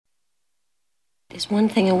There's one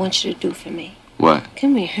thing I want you to do for me. What?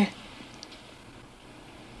 Come here.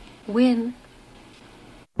 Win.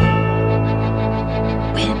 Win.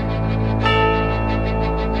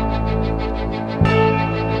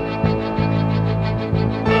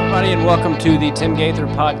 Everybody, and welcome to the Tim Gaither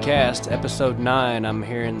Podcast, Episode 9. I'm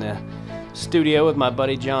here in the studio with my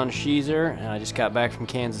buddy John Sheezer, and I just got back from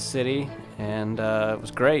Kansas City, and it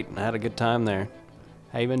was great. I had a good time there.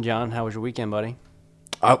 How you been, John? How was your weekend, buddy?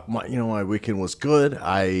 My weekend was good.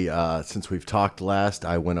 Since we've talked last,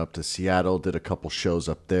 I went up to Seattle, did a couple shows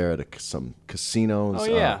up there at some casinos. Oh,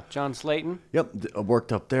 yeah. John Slayton? Yep,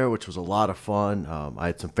 worked up there, which was a lot of fun. I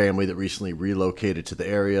had some family that recently relocated to the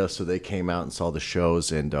area, so they came out and saw the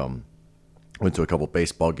shows, and went to a couple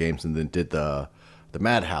baseball games, and then did the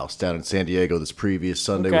Madhouse down in San Diego this previous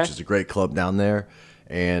Sunday, Okay. which is a great club down there,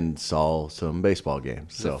 and saw some baseball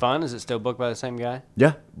games. Is it fun? Is it still booked by the same guy?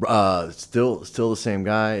 Yeah, still the same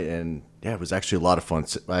guy, and yeah, it was actually a lot of fun.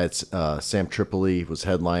 I had Sam Tripoli was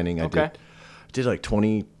headlining. Okay. I did like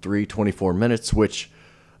 23, 24 minutes, which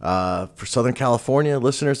for Southern California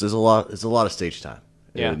listeners is a lot of stage time.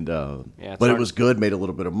 Yeah. And, it's but hard. it was good. Made a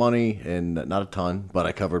little bit of money, and not a ton, but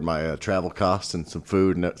I covered my travel costs and some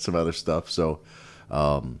food and some other stuff. So,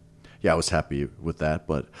 yeah, I was happy with that.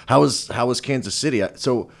 But how was Kansas City? Is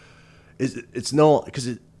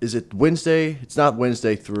it Wednesday? It's not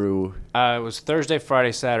Wednesday through. It was Thursday,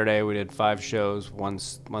 Friday, Saturday. We did 5 shows, one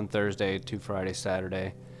Thursday, 2 Friday,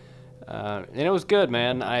 Saturday, and it was good,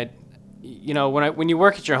 man. When you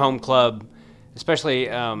work at your home club, especially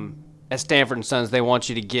at Stanford and Sons, they want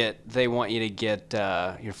you to get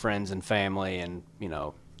your friends and family, and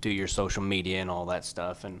do your social media and all that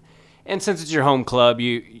stuff. And since it's your home club,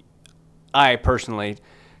 I personally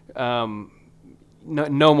know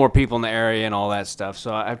more people in the area and all that stuff.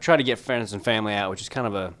 So I've tried to get friends and family out, which is kind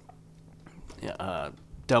of a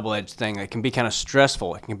double-edged thing. It can be kind of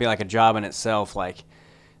stressful. It can be like a job in itself, like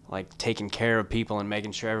taking care of people and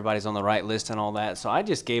making sure everybody's on the right list and all that. So I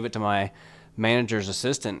just gave it to my manager's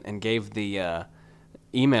assistant and gave the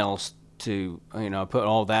emails to, put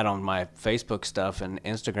all that on my Facebook stuff and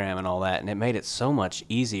Instagram and all that. And it made it so much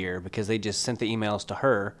easier because they just sent the emails to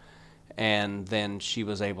her, and then she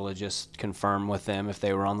was able to just confirm with them if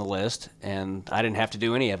they were on the list, and I didn't have to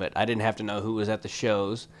do any of it. I didn't have to know who was at the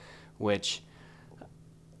shows, which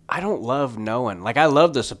I don't love knowing. Like, I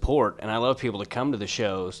love the support, and I love people to come to the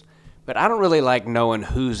shows, but I don't really like knowing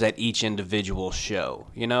who's at each individual show,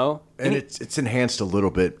 And it's enhanced a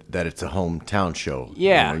little bit that it's a hometown show.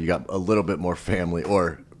 Yeah. You got a little bit more family,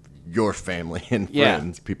 or your family and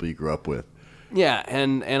friends, people you grew up with. Yeah,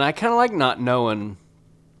 and I kind of like not knowing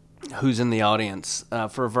who's in the audience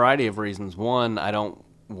for a variety of reasons. One, I don't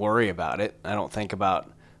worry about it. I don't think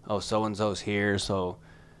about, so-and-so's here, so,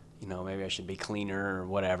 maybe I should be cleaner or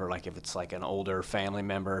whatever, like if it's like an older family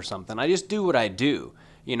member or something. I just do what I do,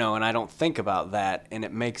 and I don't think about that, and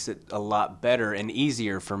it makes it a lot better and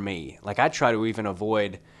easier for me. Like, I try to even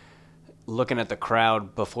avoid looking at the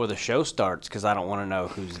crowd before the show starts because I don't want to know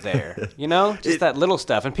who's there, just that little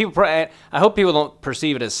stuff. And people, I hope people don't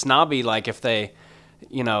perceive it as snobby, like if they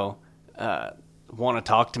want to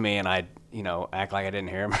talk to me and I, act like I didn't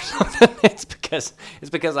hear him or something. It's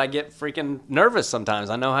because I get freaking nervous sometimes.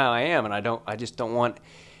 I know how I am, and I just don't want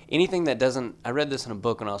anything that doesn't. I read this in a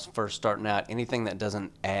book when I was first starting out. Anything that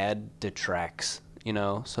doesn't add detracts.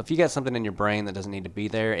 So if you got something in your brain that doesn't need to be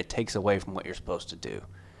there, it takes away from what you're supposed to do.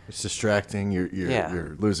 It's distracting.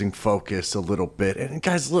 You're losing focus a little bit. And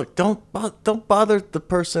guys, look, don't bother the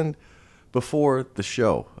person before the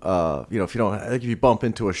show. If you bump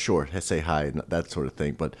into a short, say hi, that sort of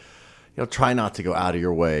thing. But try not to go out of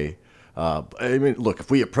your way. Look,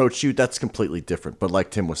 if we approach you, that's completely different. But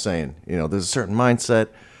like Tim was saying, there's a certain mindset,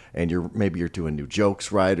 and you're doing new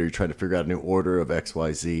jokes, right? Or you're trying to figure out a new order of X,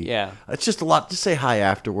 Y, Z. Yeah. It's just a lot. Just say hi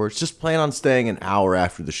afterwards. Just plan on staying an hour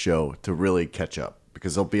after the show to really catch up,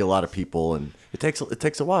 because there'll be a lot of people, and it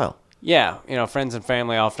takes a while. Yeah, friends and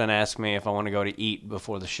family often ask me if I want to go to eat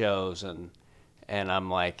before the shows, and I'm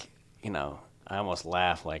like, I almost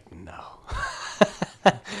laugh like, no.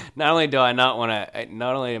 Not only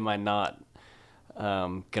am I not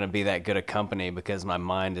going to be that good a company because my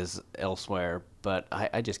mind is elsewhere, but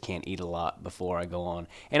I just can't eat a lot before I go on.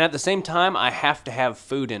 And at the same time, I have to have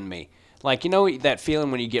food in me. Like, that feeling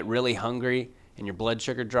when you get really hungry and your blood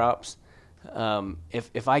sugar drops?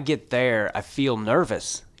 If I get there, I feel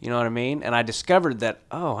nervous. You know what I mean? And I discovered that,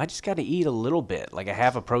 I just got to eat a little bit, like a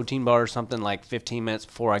half a protein bar or something, like 15 minutes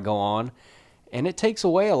before I go on. And it takes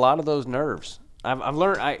away a lot of those nerves. I've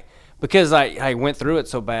learned, because I went through it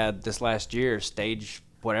so bad this last year, stage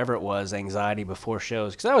whatever it was, anxiety before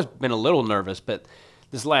shows, because I was been a little nervous, but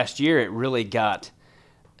this last year, it really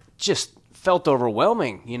just felt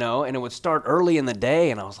overwhelming, and it would start early in the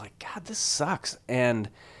day, and I was like, God, this sucks. And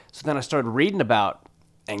so then I started reading about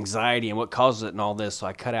anxiety and what causes it and all this. So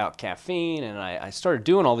I cut out caffeine, and I started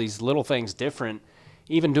doing all these little things different,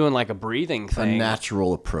 even doing like a breathing thing. A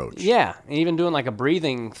natural approach. Yeah, and even doing like a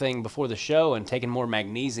breathing thing before the show and taking more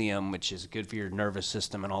magnesium, which is good for your nervous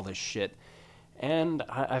system and all this shit. And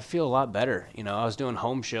I feel a lot better. I was doing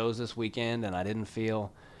home shows this weekend, and I didn't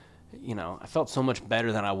feel, I felt so much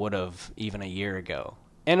better than I would have even a year ago.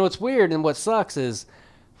 And what's weird and what sucks is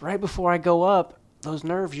right before I go up, those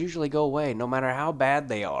nerves usually go away, no matter how bad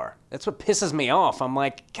they are. That's what pisses me off. I'm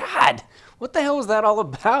like, God, what the hell is that all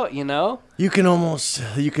about, You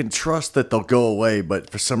can trust that they'll go away,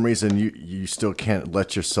 but for some reason you still can't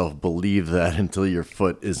let yourself believe that until your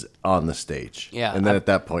foot is on the stage. Yeah. And then at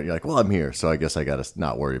that point, you're like, well, I'm here, so I guess I got to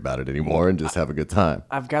not worry about it anymore and just have a good time.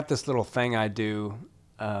 I've got this little thing I do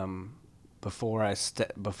before I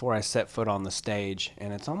set foot on the stage,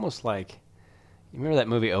 and it's almost like, you remember that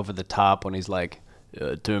movie Over the Top when he's like,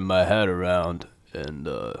 turn my hat around and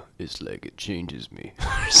it's like it changes me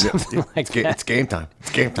or something like that. It's game time. It's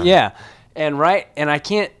game time. Yeah, and I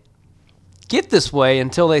can't get this way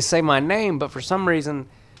until they say my name, but for some reason,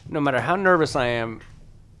 no matter how nervous I am,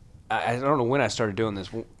 I don't know when I started doing this,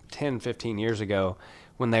 10, 15 years ago,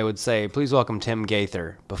 when they would say, please welcome Tim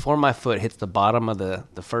Gaither. Before my foot hits the bottom of the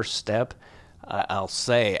first step, I'll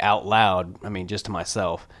say out loud, just to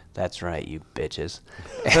myself, that's right, you bitches.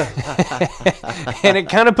 And it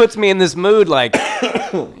kind of puts me in this mood like,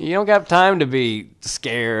 you don't got time to be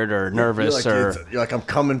scared or nervous. You're like, I'm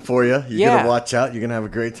coming for you. You're going to watch out. You're going to have a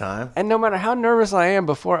great time. And no matter how nervous I am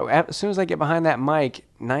as soon as I get behind that mic,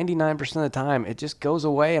 99% of the time, it just goes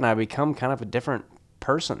away and I become kind of a different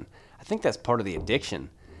person. I think that's part of the addiction.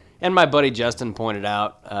 And my buddy Justin pointed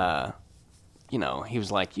out, he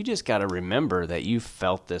was like, you just got to remember that you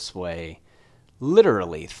felt this way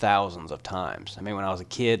literally thousands of times. When I was a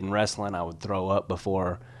kid in wrestling, I would throw up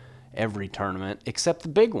before every tournament except the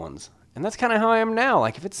big ones. And that's kind of how I am now.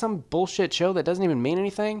 Like, if it's some bullshit show that doesn't even mean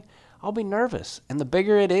anything, I'll be nervous. And the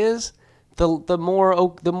bigger it is, the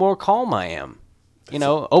more calm I am.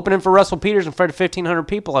 Opening for Russell Peters in front of 1,500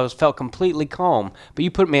 people, I felt completely calm. But you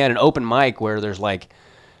put me at an open mic where there's like,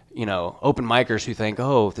 open micers who think,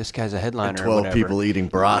 oh, this guy's a headliner. And 12 people eating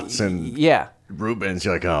brats and Rubens.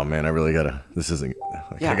 You're like, oh man, I really gotta.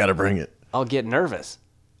 I gotta bring it. I'll get nervous,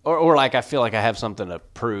 or like I feel like I have something to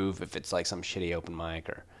prove if it's like some shitty open mic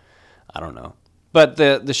or I don't know. But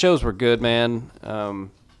the shows were good, man.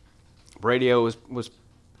 Radio was.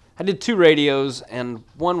 I did 2 radios and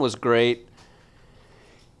one was great.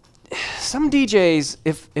 Some DJs,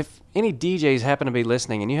 if any DJs happen to be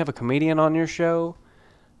listening and you have a comedian on your show,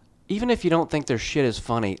 even if you don't think their shit is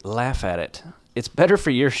funny, laugh at it. It's better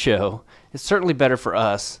for your show. It's certainly better for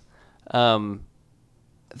us.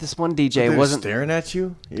 This one DJ wasn't staring at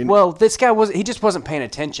you. Well, this guy he just wasn't paying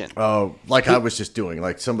attention. Oh, I was just doing.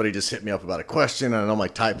 Like somebody just hit me up about a question, and I'm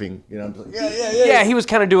like typing. I'm like, yeah. Yeah, he was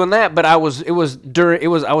kind of doing that, but I was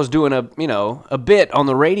doing a bit on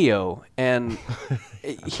the radio, and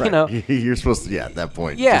you're supposed to. Yeah, at that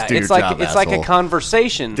point. Yeah, just do your job, it's like a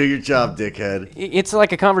conversation. Do your job, dickhead. It's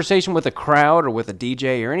like a conversation with a crowd or with a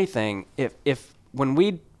DJ or anything. If when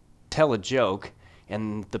we tell a joke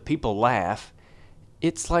and the people laugh,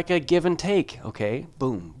 it's like a give and take, okay?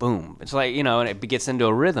 Boom, boom. It's like, and it gets into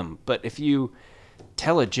a rhythm. But if you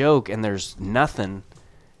tell a joke and there's nothing,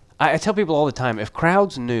 I tell people all the time, if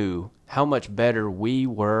crowds knew how much better we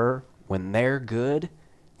were when they're good,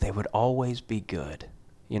 they would always be good,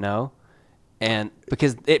 And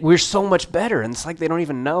because we're so much better, and it's like they don't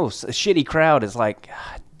even know. So a shitty crowd is like,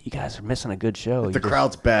 God, you guys are missing a good show. If the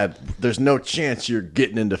crowd's bad, there's no chance you're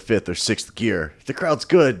getting into 5th or 6th gear. If the crowd's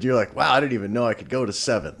good, you're like, wow, I didn't even know I could go to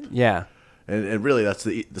 7th. Yeah. And really, that's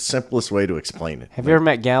the simplest way to explain it. Have you ever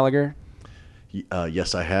met Gallagher?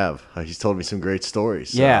 Yes, I have. He's told me some great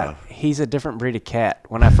stories. Yeah, he's a different breed of cat.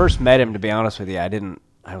 When I first met him, to be honest with you,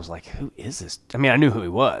 I was like, who is this? I knew who he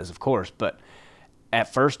was, of course, but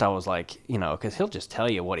at first I was like, because he'll just tell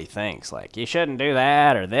you what he thinks. Like, you shouldn't do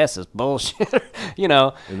that, or this is bullshit,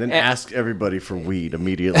 And then ask everybody for weed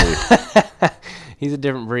immediately. He's a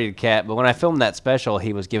different breed of cat. But when I filmed that special,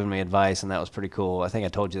 he was giving me advice, and that was pretty cool. I think I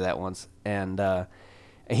told you that once. And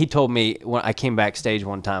he told me, when I came backstage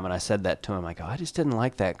one time and I said that to him, I go, I just didn't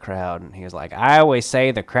like that crowd. And he was like, I always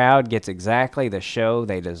say the crowd gets exactly the show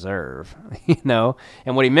they deserve,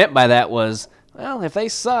 And what he meant by that was, well, if they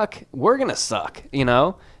suck, we're going to suck,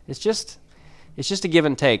 It's just a give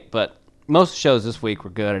and take. But most shows this week were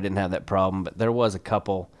good. I didn't have that problem. But there was a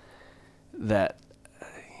couple that,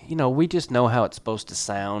 we just know how it's supposed to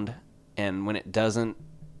sound, and when it doesn't,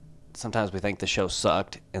 sometimes we think the show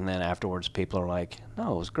sucked, and then afterwards people are like,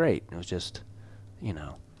 no, it was great. It was just,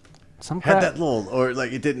 some had that little, or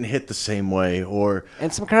like it didn't hit the same way,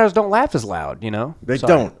 and some crowds don't laugh as loud, They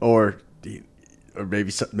don't, or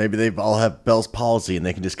maybe they all have Bell's palsy and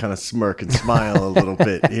they can just kind of smirk and smile a little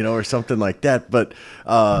bit, or something like that. But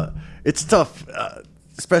it's tough,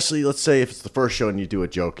 especially let's say if it's the first show and you do a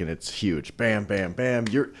joke and it's huge, bam, bam, bam.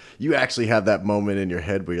 You actually have that moment in your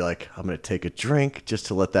head where you're like, I'm gonna take a drink just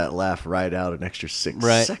to let that laugh ride out an extra 6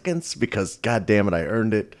 seconds because God damn it, I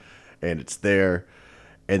earned it, and it's there.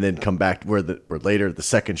 And then come back where later, the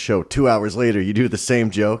second show, 2 hours later, you do the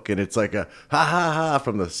same joke, and it's like a ha ha ha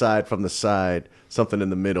from the side, something in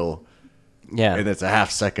the middle. Yeah. And it's a half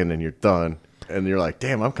second, and you're done. And you're like,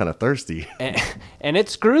 damn, I'm kind of thirsty. And it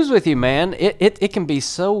screws with you, man. It can be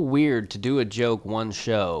so weird to do a joke one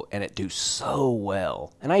show, and it do so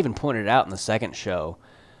well. And I even pointed it out in the second show.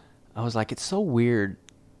 I was like, it's so weird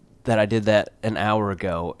that I did that an hour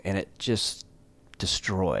ago, and it just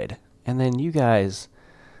destroyed. And then you guys...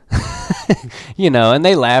 and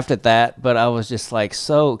they laughed at that, but I was just like,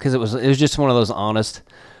 because it was just one of those honest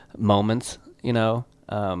moments,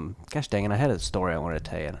 gosh dang it, I had a story I wanted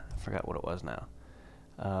to tell you, and I forgot what it was now.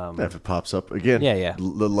 If it pops up again, yeah. The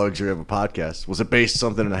luxury of a podcast. Was it based on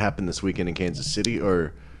something that happened this weekend in Kansas City,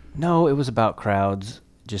 or? No, it was about crowds,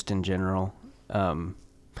 just in general.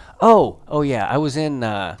 Yeah, I was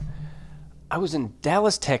in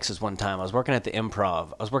Dallas, Texas one time. I was working at the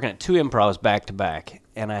Improv. I was working at 2 Improvs back to back,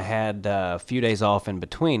 and I had a few days off in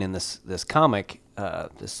between. And this comic,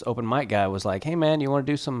 this open mic guy, was like, "Hey man, you want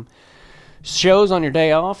to do some shows on your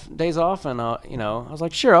days off?" And I was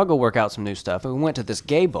like, "Sure, I'll go work out some new stuff." And we went to this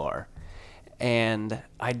gay bar, and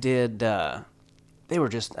I did. I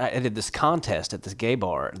did this contest at this gay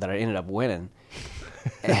bar that I ended up winning.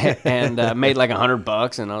 and made like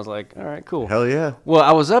 $100, and I was like, all right, cool. Hell yeah. Well,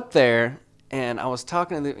 I was up there, and I was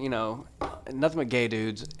talking to nothing but gay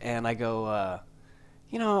dudes, and I go,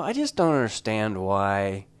 I just don't understand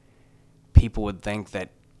why people would think that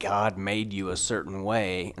God made you a certain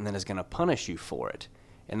way and then is going to punish you for it.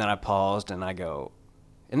 And then I paused, and I go,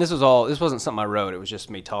 and this wasn't something I wrote, it was just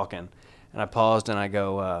me talking, and I paused, and I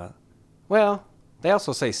go, well, they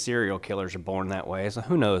also say serial killers are born that way, so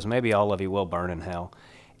who knows? Maybe all of you will burn in hell.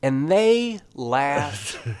 And they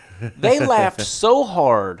laughed. They laughed so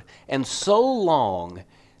hard and so long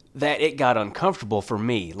that it got uncomfortable for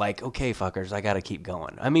me. Like, okay, fuckers, I got to keep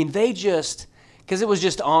going. I mean, they just, because it was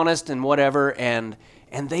just honest and whatever, and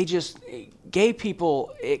they just, gay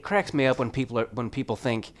people, it cracks me up when people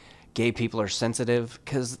think gay people are sensitive,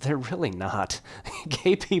 because they're really not.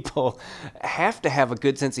 Gay people have to have a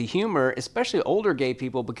good sense of humor, especially older gay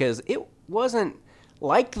people, because it wasn't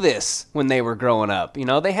like this when they were growing up.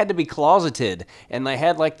 They had to be closeted, and they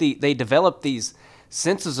had they developed these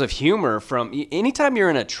senses of humor from anytime you're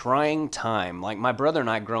in a trying time. Like my brother and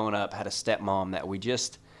I growing up had a stepmom that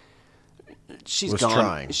she's gone.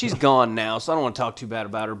 Trying. She's gone now, so I don't want to talk too bad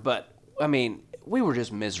about her, but I mean, we were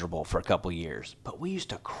just miserable for a couple years, but we used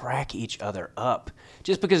to crack each other up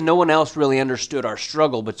just because no one else really understood our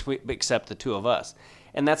struggle except the two of us.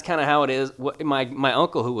 And that's kind of how it is. My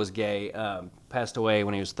uncle, who was gay, passed away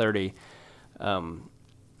when he was 30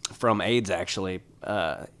 from AIDS, actually.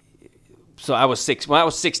 So I was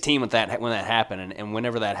 16 when that happened, and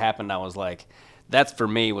whenever that happened, I was like, that for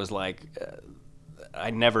me was like, I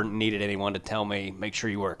never needed anyone to tell me, make sure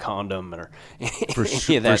you wear a condom or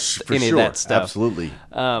any of that stuff. Absolutely.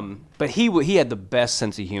 But he had the best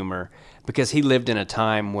sense of humor because he lived in a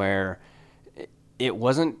time where it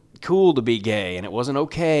wasn't cool to be gay and it wasn't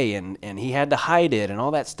okay, and he had to hide it and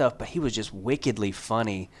all that stuff, but he was just wickedly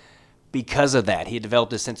funny because of that. He had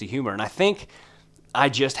developed a sense of humor, and I think I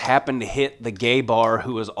just happened to hit the gay bar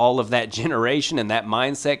who was all of that generation and that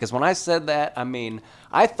mindset, because when I said that, I mean,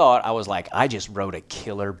 I thought I was like, I just wrote a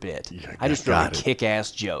killer bit. I just wrote a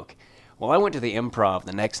kick-ass joke. Well, I went to the Improv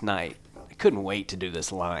the next night. I couldn't wait to do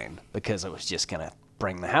this line because it was just going to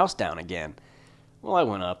bring the house down again. Well, I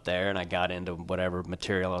went up there and I got into whatever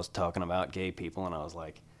material I was talking about, gay people, and I was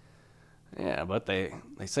like, yeah, but they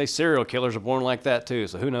say serial killers are born like that too,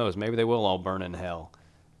 so who knows? Maybe they will all burn in hell.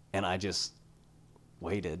 And I just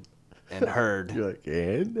waited and heard You're like,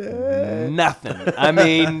 and nothing. I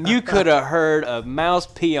mean, you could have heard a mouse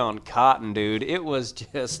pee on cotton, dude. It was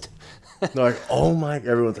just they're like, oh my,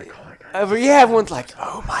 everyone's like, oh my God. Yeah, everyone's like,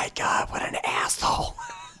 oh my God, what an asshole.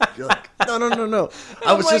 You're like, no.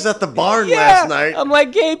 I was just at the barn last night. I'm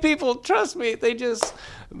like, gay people, trust me,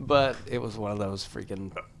 but it was one of those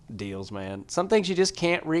freaking deals, man. Some things you just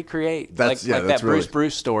can't recreate. That's really...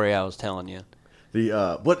 Bruce story I was telling you.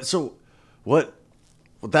 What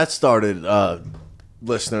that started,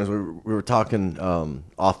 listeners. We were talking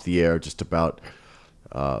off the air just about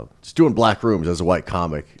just doing black rooms as a white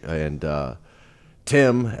comic, and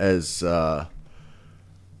Tim as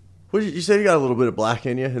what you said, you got a little bit of black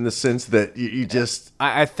in you in the sense that you just.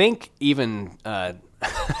 I think even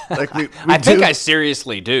Like we I think do. I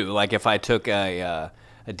seriously do. Like if I took a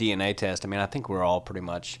DNA test, I mean, I think we're all pretty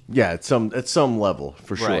much Yeah, at some level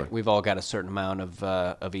for sure. right. We've all got a certain amount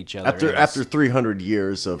of each other. After 300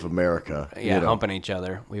 years of America, yeah, humping each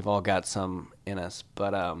other, we've all got some in us.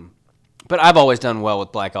 But I've always done well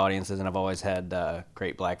with black audiences, and I've always had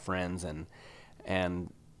great black friends, and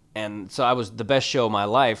so I was the best show of my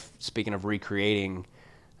life. Speaking of recreating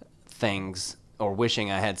things or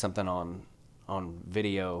wishing I had something on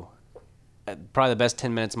video. Probably the best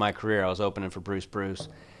 10 minutes of my career. I was opening for Bruce,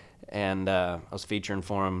 and I was featuring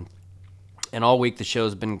for him. And all week the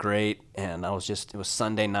show's been great, and it was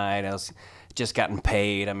Sunday night. I was just gotten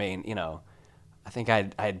paid. I mean, I think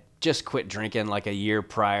I'd just quit drinking like a year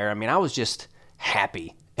prior. I mean, I was just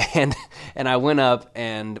happy. And I went up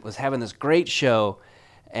and was having this great show.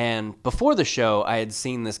 And before the show, I had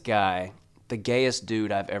seen this guy, the gayest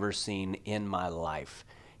dude I've ever seen in my life.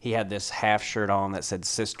 He had this half shirt on that said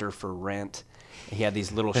 "Sister for Rent." He had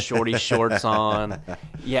these little shorty shorts on.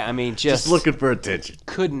 Yeah, I mean, just looking for attention.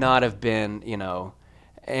 Could not have been,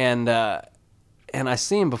 And I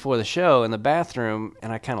see him before the show in the bathroom,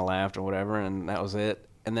 and I kind of laughed or whatever, and that was it.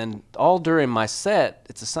 And then all during my set,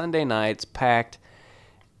 it's a Sunday night, it's packed,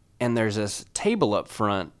 and there's this table up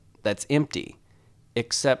front that's empty,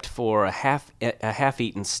 except for a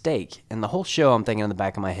half-eaten steak. And the whole show, I'm thinking in the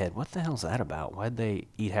back of my head, what the hell's that about? Why'd they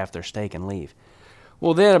eat half their steak and leave?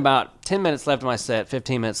 Well, then about 10 minutes left of my set,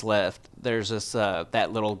 15 minutes left, there's this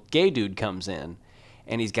that little gay dude comes in,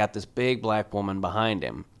 and he's got this big black woman behind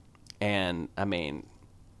him. And, I mean,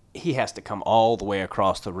 he has to come all the way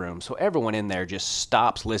across the room. So everyone in there just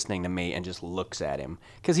stops listening to me and just looks at him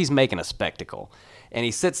because he's making a spectacle. And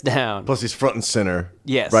he sits down. Plus, he's front and center.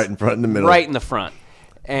 Yes. Right in front in the middle. Right in the front.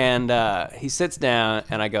 And he sits down,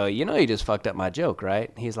 and I go, you just fucked up my joke,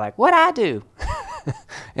 right? He's like, what'd I do?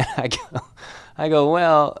 And I go,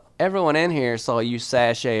 well, everyone in here saw you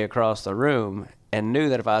sashay across the room and knew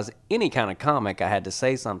that if I was any kind of comic, I had to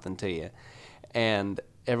say something to you. And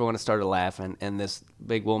everyone started laughing, and this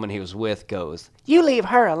big woman he was with goes, you leave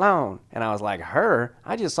her alone. And I was like, her?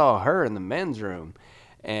 I just saw her in the men's room.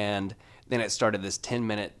 And then it started this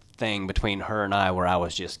 10-minute thing between her and I where I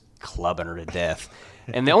was just clubbing her to death.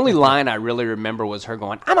 And the only line I really remember was her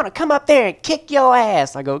going, I'm going to come up there and kick your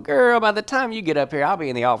ass. I go, girl, by the time you get up here, I'll be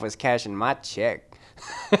in the office cashing my check.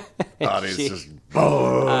 Audience just,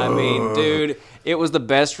 I mean, dude, it was the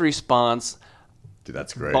best response. Dude,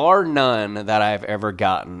 that's great. Bar none that I've ever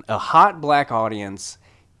gotten. A hot black audience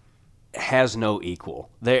has no equal.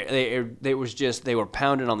 They were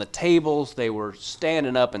pounding on the tables. They were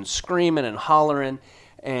standing up and screaming and hollering,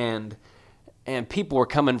 and people were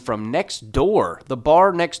coming from next door, the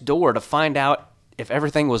bar next door, to find out if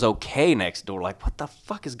everything was okay next door. Like, what the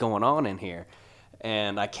fuck is going on in here?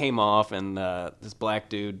 And I came off, and this black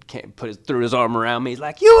dude threw his arm around me. He's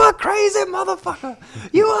like, you a crazy motherfucker.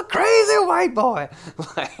 You a crazy white boy.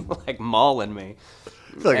 like mauling me.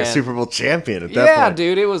 It's like a Super Bowl champion at that point. Yeah,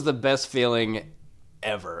 dude, it was the best feeling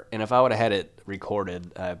ever. And if I would have had it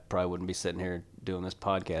recorded, I probably wouldn't be sitting here doing this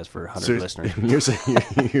podcast for 100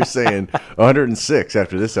 listeners. You're saying 106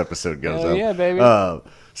 after this episode goes up. Yeah, baby.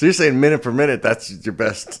 So you're saying minute for minute, that's your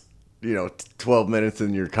best, 12 minutes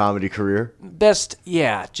in your comedy career? Best,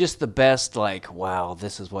 yeah, just the best, like, wow,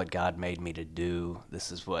 this is what God made me to do.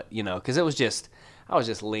 This is what, because I was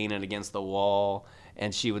just leaning against the wall,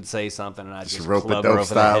 and she would say something, and I'd just club her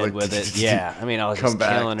over the head with it. Yeah, I mean, I was just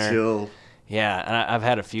killing her. Chill. Yeah, and I've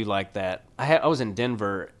had a few like that. I was in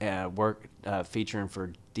Denver featuring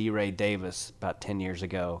for D. Ray Davis about 10 years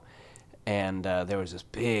ago, and there was this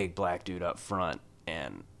big black dude up front,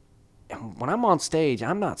 and when I'm on stage,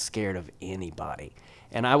 I'm not scared of anybody.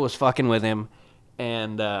 And I was fucking with him,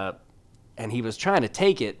 and he was trying to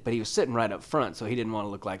take it, but he was sitting right up front, so he didn't want to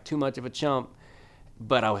look like too much of a chump.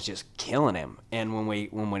 But I was just killing him. And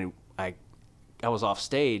when I was off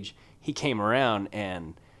stage, he came around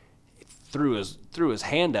and threw his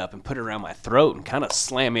hand up and put it around my throat and kind of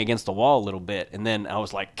slammed me against the wall a little bit. And then I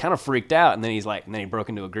was like kind of freaked out. And then he broke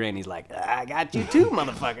into a grin. He's like, I got you too,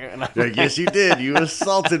 motherfucker. And I guess you did. You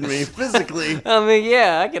assaulted me physically. I mean,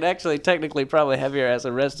 yeah, I could actually technically probably have your ass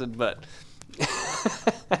arrested, but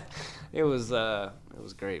it was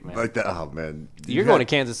great, man. Like that, oh man. You're going to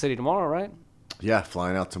Kansas City tomorrow, right? Yeah,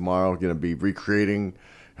 flying out tomorrow. Going to be recreating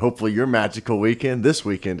hopefully your magical weekend this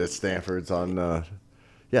weekend at Stanford's on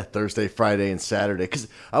Thursday, Friday, and Saturday. Because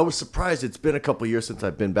I was surprised. It's been a couple years since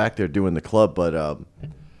I've been back there doing the club, but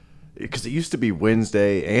because it used to be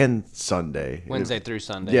Wednesday and Sunday. Wednesday through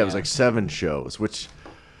Sunday. Yeah, it was like 7 shows, which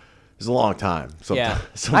is a long time. Yeah,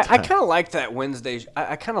 I kind of liked that Wednesday.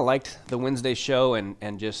 I kind of liked the Wednesday show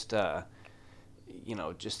and just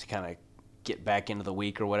just to kind of get back into the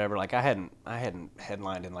week or whatever. Like I hadn't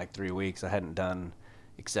headlined in like 3 weeks. I hadn't done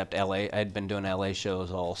except LA. I'd been doing LA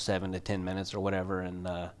shows all 7 to 10 minutes or whatever, and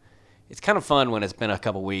it's kind of fun when it's been a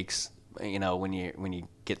couple weeks. When you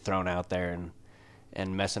get thrown out there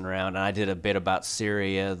and messing around. And I did a bit about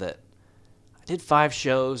Syria that I did 5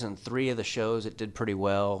 shows, and 3 of the shows it did pretty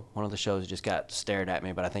well. One of the shows just got stared at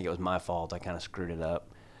me, but I think it was my fault. I kind of screwed it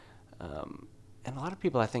up. And a lot of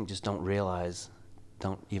people I think just don't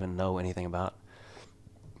even know anything about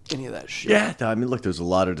any of that shit. Yeah, I mean, look, there's a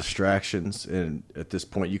lot of distractions, and at this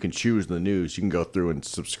point, you can choose the news. You can go through and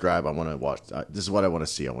subscribe. I want to watch. This is what I want to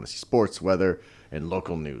see. I want to see sports, weather, and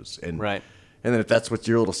local news. And right. And then if that's what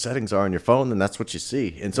your little settings are on your phone, then that's what you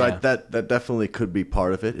see. And so that definitely could be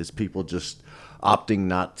part of it. Is people just opting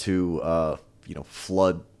not to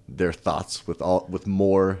flood their thoughts with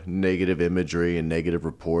more negative imagery and negative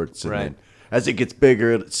reports. And then as it gets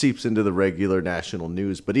bigger, it seeps into the regular national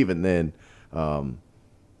news. But even then, I don't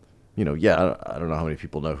know how many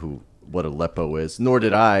people know what Aleppo is, nor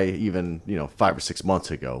did I even 5 or 6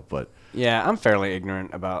 months ago. But yeah, I'm fairly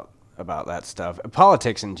ignorant about that stuff.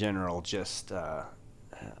 Politics in general, just I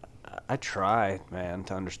try, man,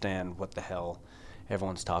 to understand what the hell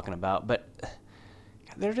everyone's talking about, but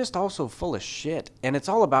they're just also full of shit, and it's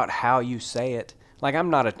all about how you say it. Like I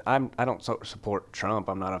don't support Trump.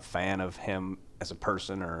 I'm not a fan of him as a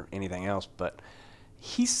person or anything else, but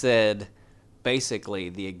he said basically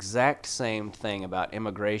the exact same thing about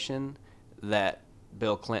immigration that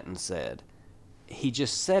Bill Clinton said. He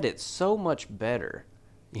just said it so much better.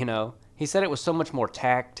 He said it was so much more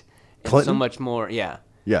tact and Clinton? so much more, yeah.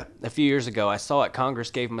 Yeah. A few years ago, I saw it.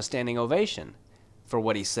 Congress gave him a standing ovation for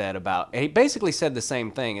what he said about. He basically said the same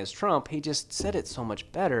thing as Trump. He just said it so much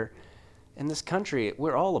better. In this country,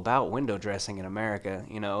 we're all about window dressing in America.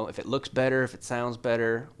 If it looks better, if it sounds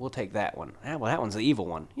better, we'll take that one. Well, that one's the evil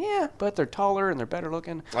one. Yeah, but they're taller and they're better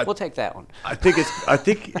looking. We'll take that one. I think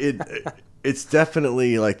it's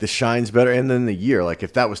definitely like the shine's better, and then the year. Like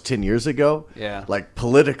if that was 10 years ago, like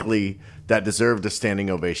politically that deserved a standing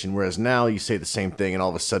ovation. Whereas now you say the same thing, and all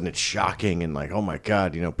of a sudden it's shocking and like, oh my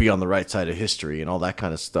God, be on the right side of history and all that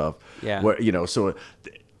kind of stuff. Yeah. Where so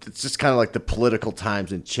it's just kind of like the political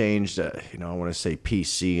times and changed. I want to say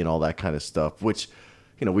PC and all that kind of stuff, which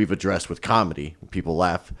we've addressed with comedy. People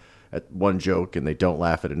laugh at one joke and they don't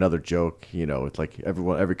laugh at another joke. It's like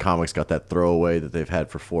every comic's got that throwaway that they've had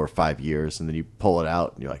for 4 or 5 years, and then you pull it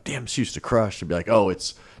out and you're like, damn, this used to crush. And be like, oh,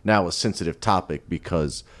 it's now a sensitive topic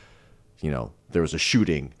because there was a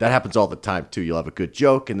shooting. That happens all the time too. You'll have a good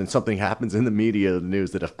joke and then something happens in the media, the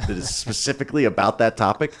news that is specifically about that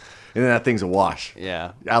topic, and then that thing's a wash.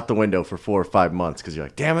 Yeah. Out the window for 4 or 5 months because you're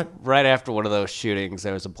like, damn it. Right after one of those shootings,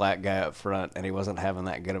 there was a black guy up front, and he wasn't having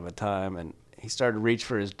that good of a time, and he started to reach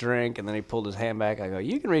for his drink, and then he pulled his hand back. I go,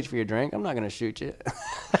 you can reach for your drink. I'm not going to shoot you.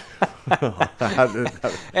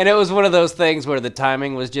 And it was one of those things where the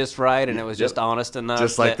timing was just right, and it was just honest enough.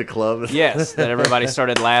 Just like the club. Yes, that everybody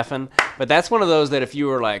started laughing. But that's one of those that if you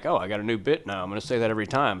were like, oh, I got a new bit now, I'm going to say that every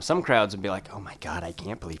time. Some crowds would be like, oh, my God, I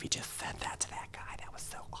can't believe he just said that to that guy. That was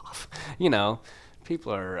so off.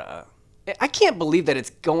 People are I can't believe that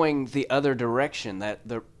it's going the other direction, that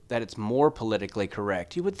it's more politically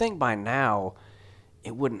correct. You would think by now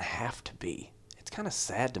it wouldn't have to be. It's kind of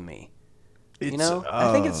sad to me.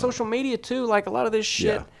 I think it's social media too. Like a lot of this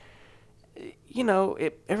shit,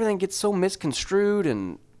 everything gets so misconstrued,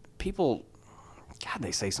 and people, God,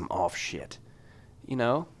 they say some off shit.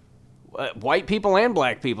 White people and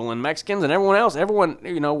black people and Mexicans and everyone else,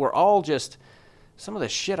 we're all just, some of the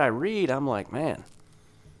shit I read, I'm like, man,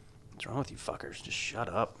 what's wrong with you fuckers? Just shut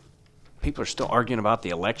up. People are still arguing about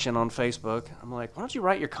the election on Facebook. I'm like, why don't you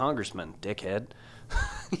write your congressman, dickhead?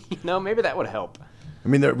 Maybe that would help. I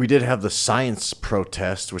mean, we did have the science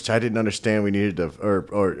protest, which I didn't understand. We needed to,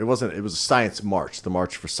 or it wasn't. It was a science march, the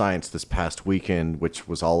March for Science this past weekend, which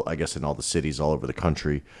was all, I guess, in all the cities all over the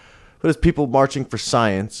country. But it's people marching for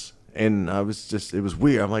science, and it was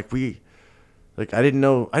weird. I'm like, I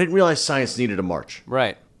didn't realize science needed a march.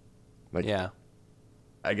 Right. Yeah.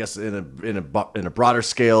 I guess in a broader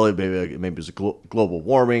scale, maybe it was a global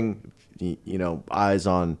warming, eyes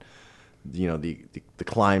on, the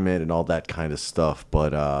climate and all that kind of stuff.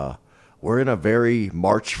 But we're in a very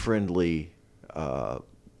March friendly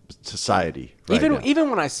society. Right Even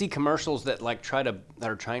when I see commercials that that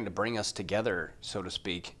are trying to bring us together, so to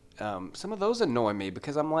speak, some of those annoy me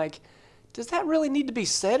because I'm like, does that really need to be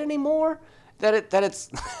said anymore? That it's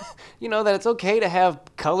that it's okay to have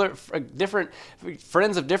different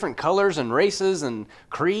friends of different colors and races and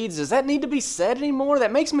creeds. Does that need to be said anymore?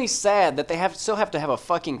 That makes me sad that they still have to have a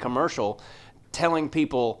fucking commercial telling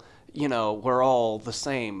people, we're all the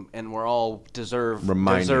same and we're all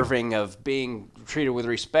deserving of being treated with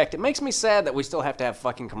respect. It makes me sad that we still have to have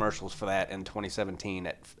fucking commercials for that in 2017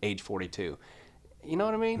 at age 42. You know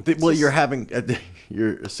what I mean? Well,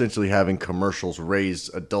 you're essentially having commercials raise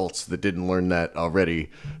adults that didn't learn that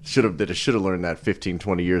already. Should have learned that 15,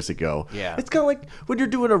 20 years ago. Yeah. It's kind of like when you're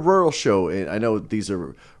doing a rural show, and I know these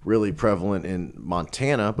are really prevalent in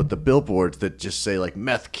Montana, but the billboards that just say like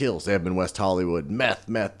meth kills, they have in West Hollywood, meth,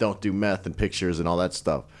 don't do meth, and pictures and all that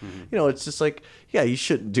stuff. Mm-hmm. It's just like, yeah, you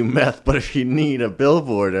shouldn't do meth, but if you need a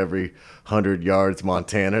billboard every 100 yards,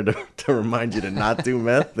 Montana, to remind you to not do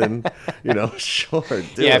meth, then, sure, do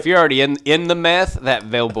it. If you're already in the meth, that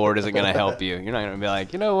billboard isn't going to help you. You're not going to be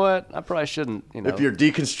like, you know what, I probably shouldn't, If you're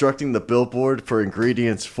deconstructing the billboard for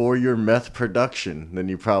ingredients for your meth production, then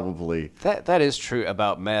you probably... That is true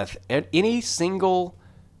about meth. Any single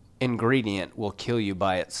ingredient will kill you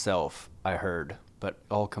by itself, I heard. But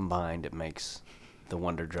all combined, it makes the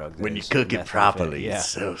wonder drug. When you cook it properly, it's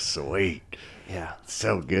so sweet. Yeah.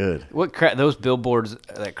 So good. Those billboards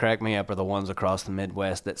that crack me up are the ones across the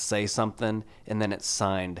Midwest that say something, and then it's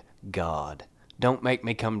signed God. Don't make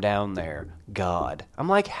me come down there, God. I'm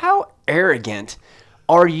like, how arrogant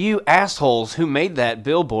are you assholes who made that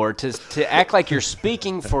billboard to act like you're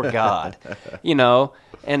speaking for God,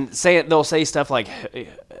 and they'll say stuff like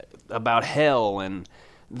about hell and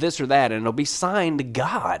this or that, and it'll be signed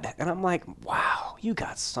God. And I'm like, wow, you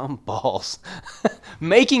got some balls.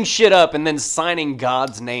 Making shit up and then signing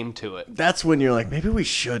God's name to it. That's when you're like, maybe we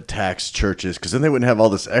should tax churches, because then they wouldn't have all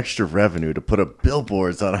this extra revenue to put up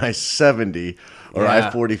billboards on I-70 or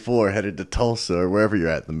I-44 headed to Tulsa or wherever you're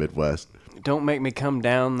at in the Midwest. Don't make me come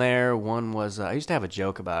down there. One was, I used to have a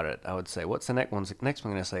joke about it. I would say, what's the next one? Next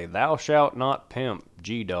one I'm going to say, thou shalt not pimp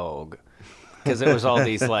G-Dog. Because it was all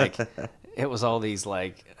these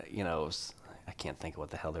I can't think of what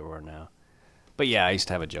the hell they were now. But yeah, I used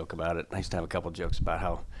to have a joke about it. I used to have a couple jokes about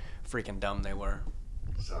how freaking dumb they were.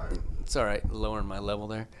 Sorry. It's all right, lowering my level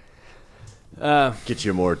there. Get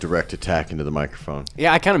you a more direct attack into the microphone.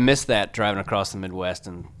 Yeah, I kind of miss that, driving across the Midwest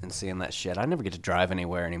and seeing that shit. I never get to drive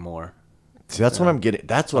anywhere anymore. See, that's what I'm getting.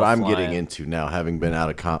 That's what I'm getting into now, having been out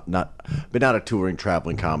of touring,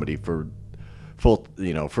 traveling comedy for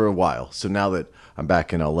for a while. So now that I'm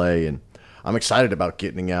back in LA, and I'm excited about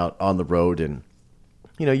getting out on the road, and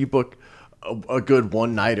you book a good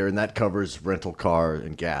one-nighter, and that covers rental car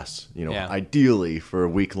and gas. Ideally for a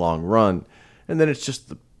week-long run, and then it's just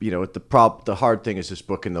the hard thing is just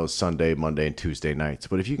booking those Sunday, Monday, and Tuesday nights.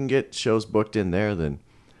 But if you can get shows booked in there, then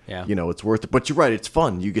it's worth it. But you're right, it's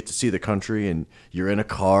fun. You get to see the country, and you're in a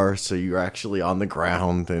car, so you're actually on the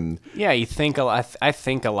ground. And you think a lot. I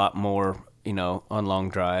think a lot more, on long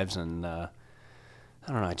drives, and I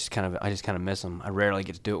don't know. I just kind of miss them. I rarely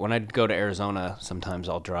get to do it. When I go to Arizona, sometimes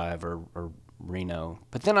I'll drive or Reno.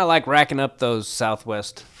 But then I like racking up those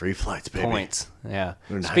Southwest free flights, baby. Points. Yeah.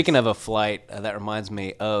 Nice. Speaking of a flight, that reminds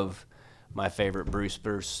me of my favorite Bruce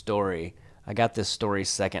story. I got this story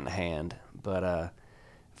secondhand, but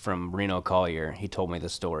from Reno Collier. He told me the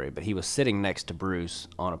story, but he was sitting next to Bruce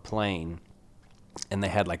on a plane, and they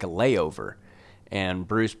had like a layover, and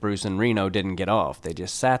Bruce and Reno didn't get off. They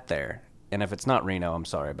just sat there. And if it's not Reno, I'm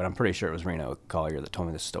sorry, but I'm pretty sure it was Reno Collier that told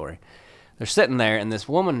me this story. They're sitting there, and this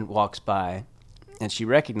woman walks by, and she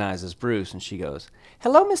recognizes Bruce, and she goes,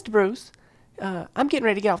 "Hello, Mr. Bruce. I'm getting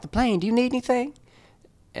ready to get off the plane. Do you need anything?"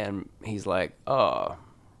 And he's like,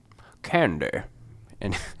 candy.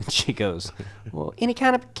 And she goes, "Well, any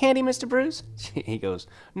kind of candy, Mr. Bruce?" He goes,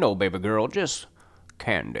 "No, baby girl, just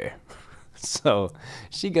candy." So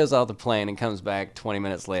she goes off the plane and comes back 20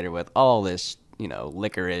 minutes later with all this,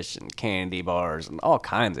 licorice and candy bars and all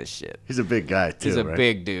kinds of shit. He's a big guy, too, He's a right?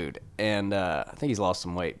 big dude. And I think he's lost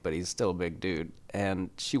some weight, but he's still a big dude. And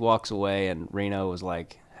she walks away, and Reno was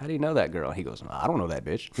like, "How do you know that girl?" He goes, "I don't know that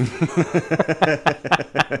bitch."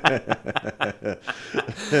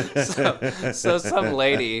 so some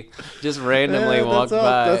lady just randomly walked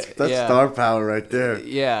by. That's star power right there.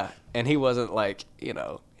 Yeah, and he wasn't like,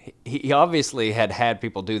 he obviously had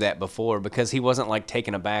people do that before, because he wasn't like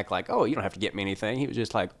taken aback like, "Oh, you don't have to get me anything." He was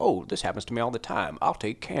just like, "Oh, this happens to me all the time. I'll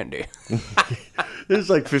take candy." It was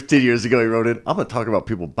like 15 years ago he wrote in, "I'm going to talk about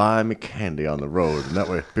people buying me candy on the road, and that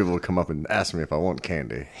way people will come up and ask me if I want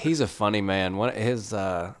candy." He's a funny man.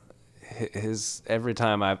 his every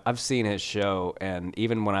time I've seen his show, and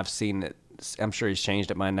even when I've seen it, I'm sure he's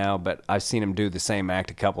changed it by now, but I've seen him do the same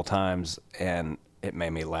act a couple times, and it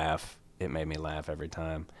made me laugh. It made me laugh every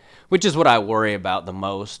time, which is what I worry about the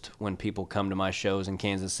most when people come to my shows in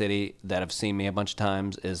Kansas City that have seen me a bunch of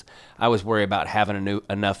times. Is I always worry about having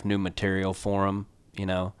enough new material for them,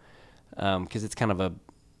 because it's kind of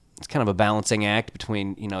a balancing act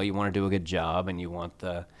between, you want to do a good job and you want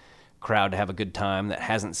the crowd to have a good time that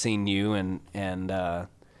hasn't seen you, but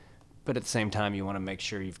at the same time you want to make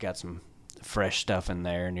sure you've got some fresh stuff in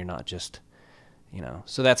there and you're not just.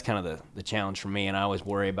 So that's kind of the challenge for me, and I always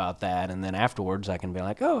worry about that. And then afterwards, I can be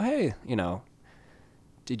like, "Oh, hey,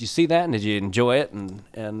 did you see that? And did you enjoy it?"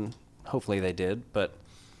 And hopefully they did. But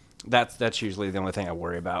that's usually the only thing I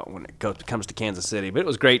worry about when it comes to Kansas City. But it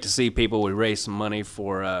was great to see people. We raised some money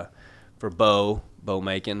for Bo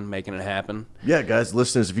making it happen. Yeah, guys,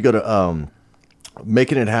 listeners, if you go to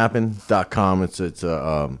makingithappen.com, it's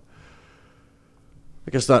I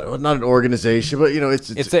guess not an organization, but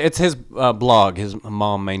it's his blog. His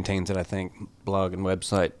mom maintains it, I think, blog and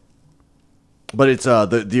website. But it's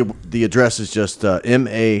the address is just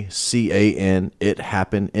MACAN it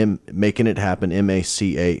happen making it happen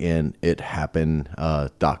MACAN it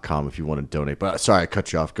happen.com if you want to donate. But sorry I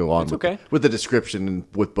cut you off. Go on. It's okay. With the description and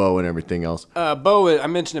with Bo and everything else. Bo, I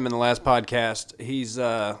mentioned him in the last podcast. He's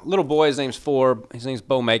little boy. His name's Forbes. His name's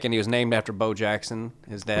Bo Macon. He was named after Bo Jackson.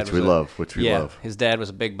 His dad which we love. His dad was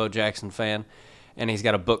a big Bo Jackson fan, and he's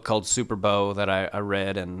got a book called Super Bo that I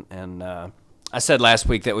read, and I said last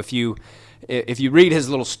week that if you read his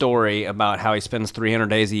little story about how he spends 300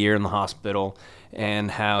 days a year in the hospital and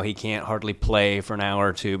how he can't hardly play for an hour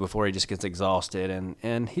or two before he just gets exhausted,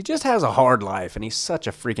 and he just has a hard life, and he's such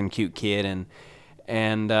a freaking cute kid,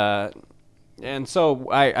 and so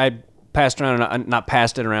I passed around, not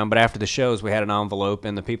passed it around, but after the shows we had an envelope,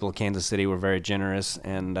 and the people of Kansas City were very generous,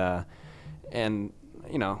 and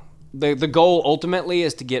the goal ultimately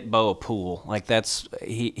is to get Bo a pool. Like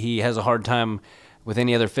he has a hard time with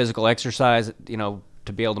any other physical exercise, to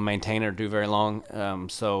be able to maintain it or do very long.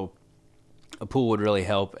 So a pool would really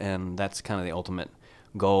help, and that's kind of the ultimate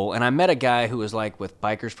goal. And I met a guy who was like with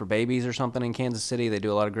Bikers for Babies or something in Kansas City. They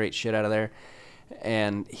do a lot of great shit out of there.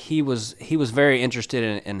 And he was very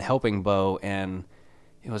interested in helping Bo, and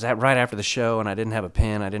it was right after the show, and I didn't have a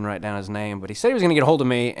pen. I didn't write down his name, but he said he was going to get a hold of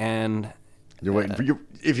me, and... You're waiting for you.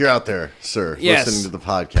 If you're out there, sir, yes, listening to the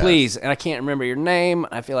podcast, please. And I can't remember your name.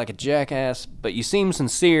 I feel like a jackass, but you seem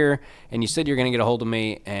sincere, and you said you're going to get a hold of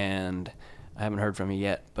me, and I haven't heard from you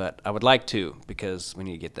yet, but I would like to, because we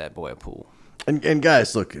need to get that boy a pool. And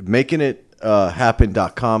guys, look,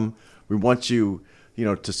 makingithappen.com. We want you,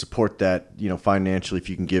 to support that, financially. If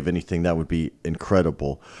you can give anything, that would be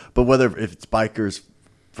incredible. But if it's Bikers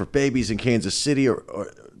for Babies in Kansas City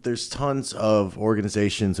or there's tons of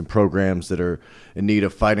organizations and programs that are in need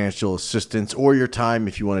of financial assistance or your time.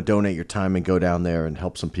 If you want to donate your time and go down there and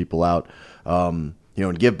help some people out, and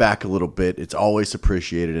give back a little bit, it's always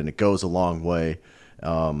appreciated and it goes a long way.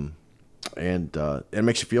 And it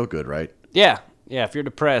makes you feel good, right? Yeah. Yeah. If you're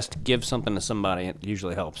depressed, give something to somebody. It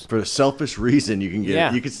usually helps. For a selfish reason, you can give.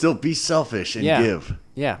 Yeah. You can still be selfish and give.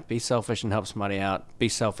 Yeah. Be selfish and help somebody out. Be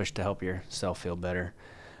selfish to help yourself feel better.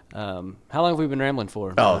 How long have we been rambling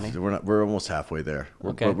for? Melanie? We're almost halfway there.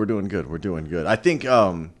 Okay. We're doing good. We're doing good. I think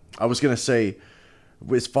I was gonna say,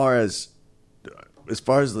 as far as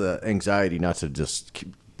the anxiety, not to just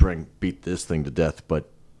beat this thing to death,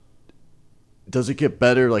 but does it get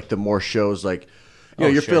better? Like the more shows, like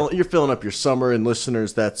you're filling up your summer, and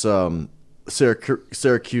listeners, that's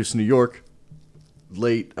Syracuse, New York,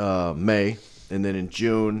 late May, and then in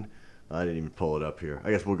June. I didn't even pull it up here.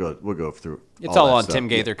 I guess we'll go through. It's all on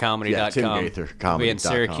TimGaitherComedy.com. Yeah, TimGaitherComedy.com. We had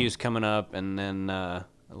Syracuse coming up, and then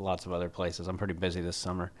lots of other places. I'm pretty busy this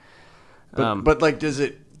summer. But like, does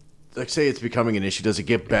it? Like, say it's becoming an issue. Does it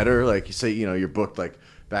get better? Like, you say, you're booked like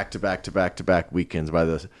back to back weekends.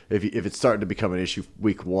 If it's starting to become an issue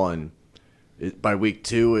week one, by week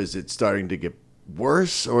two, is it starting to get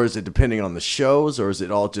worse, or is it depending on the shows, or is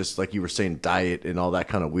it all just like you were saying, diet and all that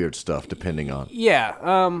kind of weird stuff depending on?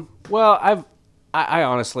 Yeah. Well, I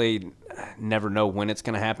honestly never know when it's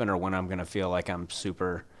going to happen or when I'm going to feel like I'm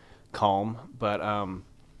super calm. But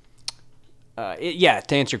to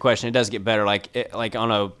answer your question, it does get better. Like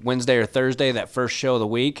on a Wednesday or Thursday, that first show of the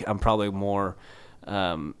week, I'm probably more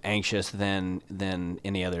anxious than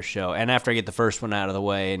any other show. And after I get the first one out of the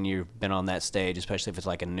way, and you've been on that stage, especially if it's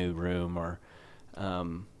like a new room or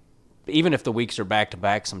even if the weeks are back to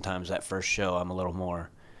back, sometimes that first show I'm a little more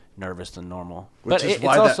nervous than normal. Which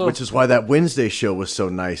is why that Wednesday show was so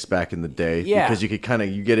nice back in the day. Yeah. Because you could kind of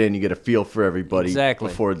you get a feel for everybody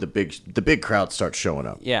before the big crowd starts showing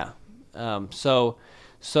up. Yeah.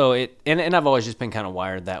 So it and I've always just been kind of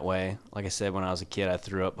wired that way. Like I said, when I was a kid, I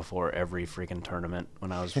threw up before every freaking tournament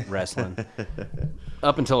when I was wrestling.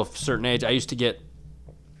 Up until a certain age, I used to get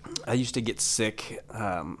sick.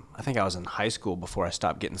 I think I was in high school before I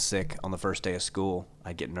stopped getting sick. On the first day of school,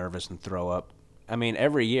 I'd get nervous and throw up. I mean,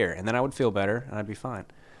 every year, and then I would feel better and I'd be fine.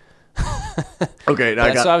 Okay,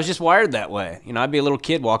 so I was just wired that way. I'd be a little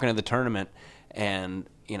kid walking to the tournament, and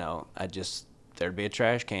there'd be a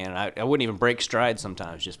trash can. And I wouldn't even break stride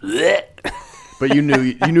sometimes. Just. But you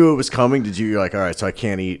knew it was coming. You're like, all right, so I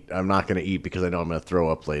can't eat. I'm not going to eat because I know I'm going to throw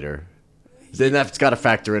up later. Then that's got to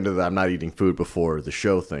factor into the I'm not eating food before the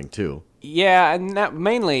show thing too. Yeah, and that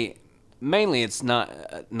mainly it's not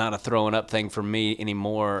a throwing up thing for me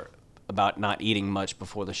anymore about not eating much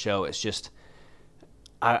before the show. It's just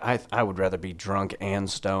I would rather be drunk and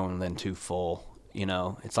stoned than too full.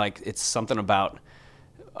 It's like it's something about.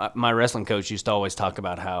 My wrestling coach used to always talk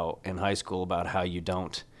about how in high school about how you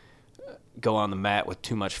don't go on the mat with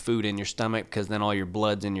too much food in your stomach because then all your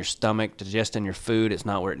blood's in your stomach, digesting your food. It's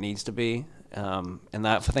not where it needs to be. And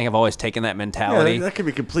I think I've always taken that mentality. Yeah, that could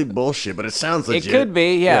be complete bullshit, but it sounds legit. It could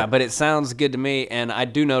be, yeah, but it sounds good to me. And I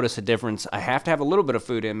do notice a difference. I have to have a little bit of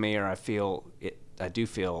food in me or I do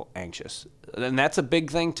feel anxious. And that's a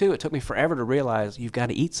big thing, too. It took me forever to realize you've got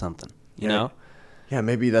to eat something, you know? Yeah,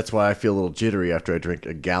 maybe that's why I feel a little jittery after I drink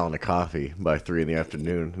a gallon of coffee by 3 p.m.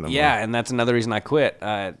 And that's another reason I quit.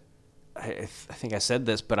 I think I said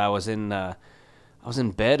this, but I was in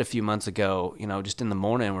bed a few months ago, just in the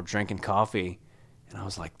morning, we're drinking coffee, and I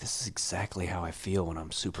was like, this is exactly how I feel when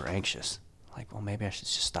I'm super anxious. Like, well, maybe I should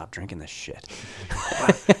just stop drinking this shit.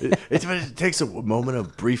 It takes a moment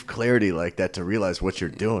of brief clarity like that to realize what you're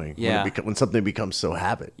doing. Yeah. When something becomes so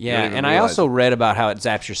habit. Yeah, and I also read about how it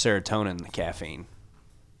zaps your serotonin, the caffeine,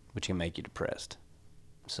 which can make you depressed.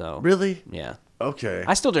 So really? Yeah. Okay.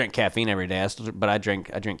 I still drink caffeine every day, but I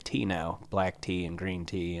drink tea now, black tea and green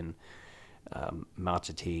tea and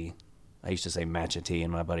matcha tea. I used to say matcha tea,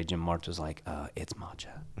 and my buddy Jim March was like, it's matcha.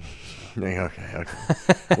 Okay.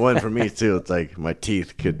 Well, and for me, too, it's like my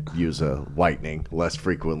teeth could use a whitening less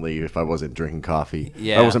frequently if I wasn't drinking coffee.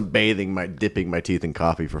 Yeah. I wasn't dipping my teeth in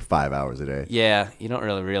coffee for 5 hours a day. Yeah, you don't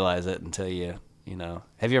really realize it until you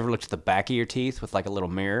Have you ever looked at the back of your teeth with like a little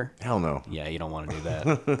mirror? Hell no. Yeah, you don't want to do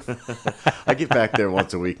that. I get back there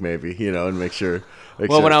once a week maybe, and make sure.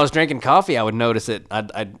 When I was drinking coffee, I would notice it.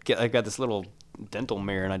 I got this little dental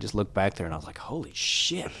mirror, and I just looked back there, and I was like, "Holy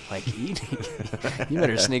shit! Like, you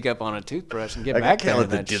better sneak up on a toothbrush and get back there." I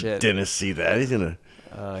can't let the dentist see that. He's gonna.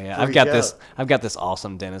 Oh yeah, I've got this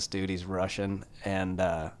awesome dentist dude. He's Russian, and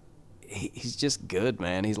he's just good,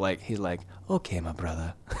 man. He's like, okay, my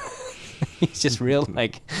brother. He's just real,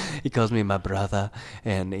 like, he calls me my brother,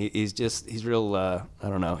 and he's real, I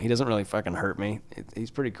don't know, he doesn't really fucking hurt me.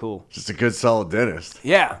 He's pretty cool. Just a good, solid dentist.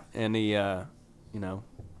 Yeah, and he,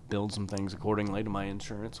 builds some things accordingly to my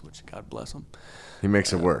insurance, which God bless him. He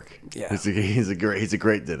makes it work. Yeah. He's a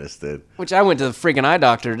great dentist, dude. Which I went to the freaking eye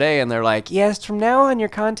doctor today, and they're like, yes, from now on, your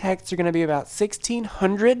contacts are going to be about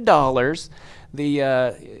 $1,600.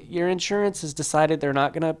 Your insurance has decided they're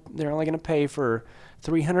only going to pay for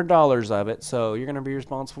 $300 of it, so you're going to be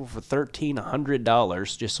responsible for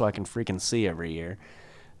 $1,300 just so I can freaking see every year.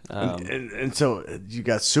 And so you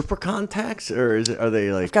got super contacts, or are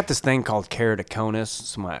they like? I've got this thing called keratoconus,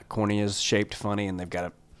 so my cornea is shaped funny, and they've got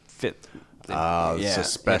to fit. It's a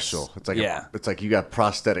special. It's like you got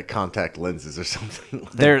prosthetic contact lenses or something.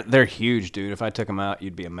 They're huge, dude. If I took them out,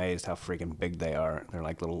 you'd be amazed how freaking big they are. They're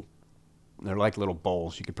like little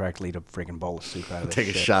bowls. You could practically eat a freaking bowl of soup out of this Take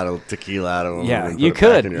a shot of tequila out of them. Yeah, you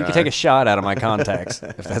could. You could take a shot out of my contacts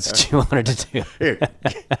if that's what you wanted to do. Here,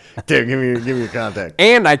 give me your contact.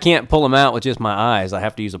 And I can't pull them out with just my eyes. I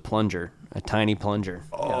have to use a plunger, a tiny plunger.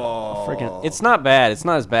 It's not bad. It's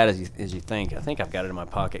not as bad as you think. I think I've got it in my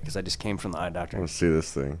pocket because I just came from the eye doctor. Let's see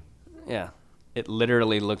this thing. Yeah, it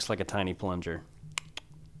literally looks like a tiny plunger.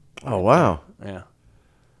 Oh wow. Yeah.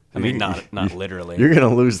 I mean, not literally. You're going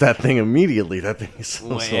to lose that thing immediately. That thing is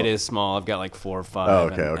so small. It is small. I've got like 4 or 5.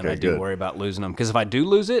 Oh, okay, and I do worry about losing them. Because if I do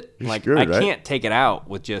lose it, I can't take it out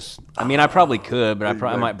with just... I mean, I probably could, but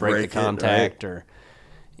I might break the contact or...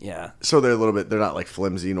 Yeah. So they're they're not like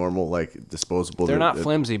flimsy, normal, like disposable. They're not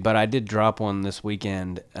flimsy, but I did drop one this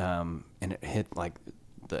weekend, and it hit like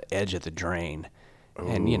the edge of the drain. Ooh,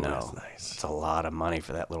 and, that's nice. It's a lot of money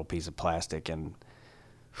for that little piece of plastic, and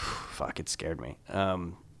fuck, it scared me.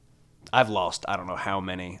 I've lost, I don't know how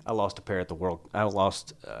many. I lost a pair at the World. I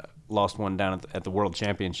lost lost one down at the World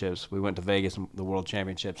Championships. We went to Vegas, the World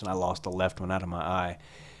Championships, and I lost the left one out of my eye.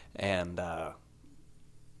 And I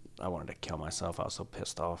wanted to kill myself. I was so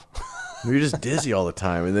pissed off. You're just dizzy all the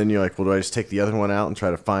time. And then you're like, well, do I just take the other one out and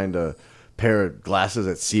try to find a pair of glasses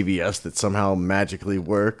at CVS that somehow magically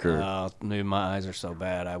work? Or Dude, my eyes are so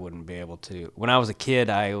bad I wouldn't be able to. When I was a kid,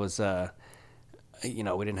 I was, we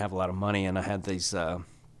didn't have a lot of money, and I had these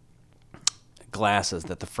glasses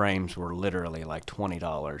that the frames were literally like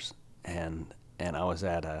 $20, and I was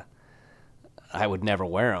I would never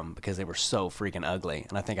wear them because they were so freaking ugly,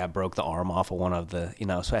 and I think I broke the arm off of one of the,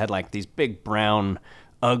 so I had like these big brown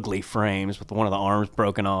ugly frames with one of the arms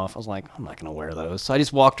broken off. I was like, I'm not going to wear those. So I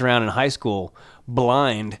just walked around in high school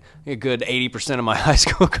blind a good 80% of my high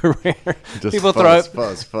school career. Just People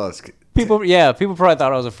fuzz. People probably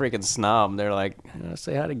thought I was a freaking snob. They're like,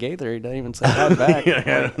 say hi to Gaither. He doesn't even say hi back. I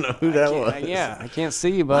don't know who that was. I can't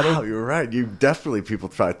see you, buddy. Wow, you're right. People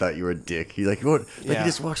probably thought you were a dick. He he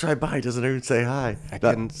just walks right by. He doesn't even say hi. I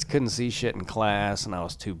couldn't see shit in class, and I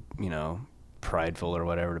was too, prideful or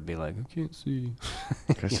whatever to be like, I can't see.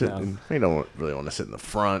 You don't really want to sit in the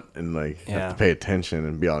front and have to pay attention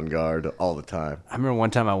and be on guard all the time. I remember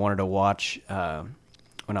one time I wanted to watch,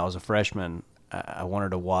 when I was a freshman, I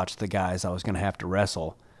wanted to watch the guys I was going to have to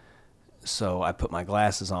wrestle. So I put my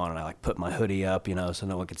glasses on and I put my hoodie up, so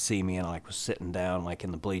no one could see me, and I was sitting down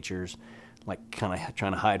in the bleachers, kind of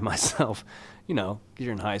trying to hide myself, because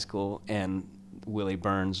you're in high school. And Willie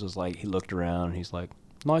Burns was he looked around and he's like,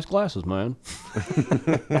 nice glasses, man.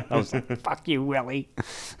 I was like, fuck you, Willie.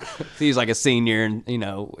 He's like a senior and,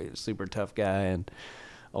 super tough guy and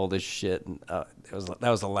all this shit. And that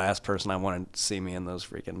was the last person I wanted to see me in those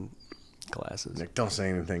freaking glasses. Nick, don't say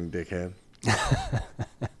anything, dickhead.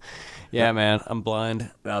 Yeah, man, I'm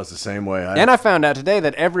blind. That was the same way. And I found out today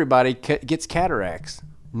that everybody gets cataracts.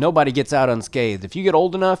 Nobody gets out unscathed. If you get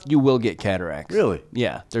old enough, you will get cataracts. Really?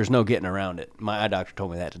 Yeah, there's no getting around it. My eye doctor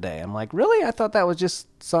told me that today. I'm like, really? I thought that was just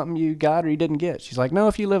something you got or you didn't get. She's like, no,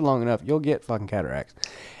 if you live long enough, you'll get fucking cataracts.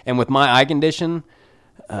 And with my eye condition,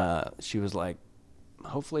 she was like,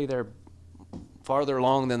 hopefully they're farther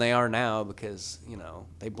along than they are now because,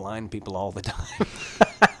 they blind people all the time.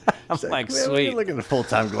 I'm like, sweet. We're looking at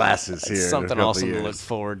full-time glasses here. It's something awesome to look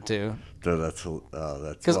forward to. That's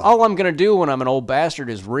because all I'm gonna do when I'm an old bastard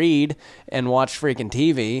is read and watch freaking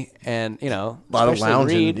TV, and a lot of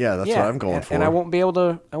lounging. That's what I'm going for. And I won't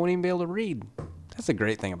even be able to read. That's the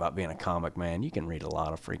great thing about being a comic, man. You can read a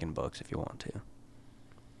lot of freaking books if you want to.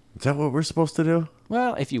 Is that what we're supposed to do?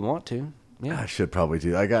 Well, if you want to, yeah. I should probably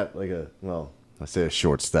do. I got I say a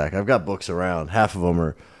short stack. I've got books around. Half of them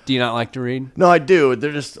are. Do you not like to read? No, I do.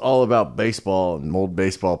 They're just all about baseball and old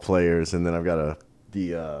baseball players, and then I've got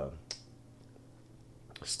the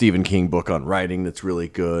Stephen King book on writing that's really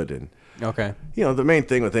good. And okay, the main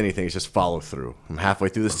thing with anything is just follow through. I'm halfway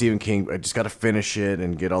through the Stephen King. I just got to finish it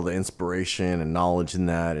and get all the inspiration and knowledge in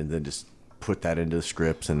that, and then just put that into the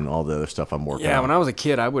scripts and all the other stuff I'm working on. Yeah, when I was a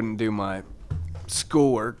kid, I wouldn't do my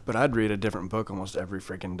schoolwork, but I'd read a different book almost every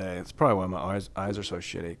freaking day. It's probably why my eyes are so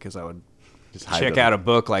shitty, because I would just check out a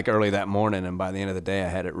book early that morning, and by the end of the day I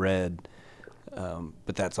had it read.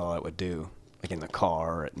 But that's all I would do, in the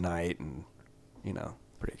car or at night, and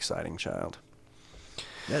pretty exciting child.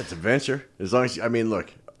 Yeah, it's adventure. As long as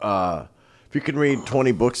look, if you can read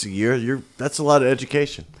 20 books a year, that's a lot of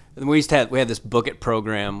education. And we had this Book It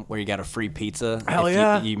program where you got a free pizza. Hell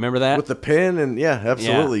yeah! You remember that? With the pen and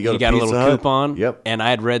absolutely. Yeah, you got a little coupon. Yep. And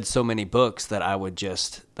I had read so many books that I was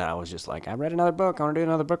just like, I read another book. I want to do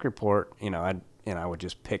another book report. I would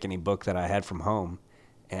just pick any book that I had from home.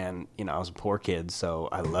 And, I was a poor kid, so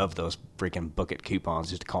I loved those freaking Book It coupons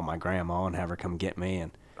just to call my grandma and have her come get me.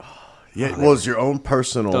 And it was your own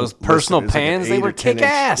personal. Those personal pans, they were kick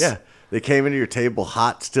ass. Yeah. They came into your table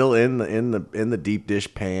hot, still in the deep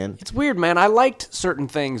dish pan. It's weird, man. I liked certain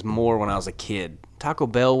things more when I was a kid. Taco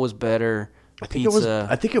Bell was better. Pizza.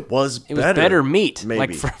 I think it was better. It was better meat.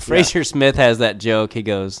 Maybe. Fraser Smith has that joke. He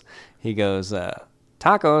goes,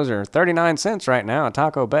 tacos are 39 cents right now at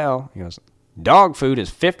Taco Bell. He goes, dog food is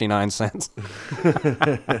 59 cents.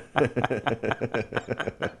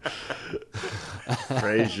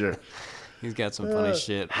 Fraser. He's got some funny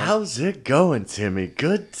shit. How's it going, Timmy?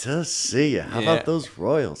 Good to see you. How about those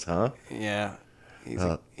Royals, huh? Yeah. He's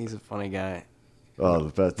a funny guy. Oh,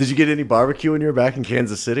 the best. Did you get any barbecue when you were back in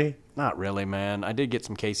Kansas City? Not really, man. I did get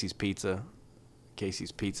some Casey's Pizza.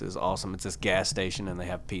 Casey's Pizza is awesome. It's this gas station, and they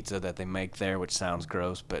have pizza that they make there, which sounds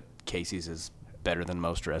gross, but Casey's is better than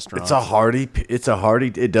most restaurants. It's a hearty.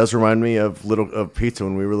 It does remind me of pizza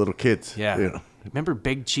when we were little kids. Yeah. Remember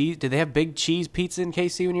Big Cheese? Did they have Big Cheese pizza in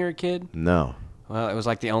KC when you were a kid? No. Well, it was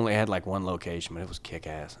like it had like one location, but it was kick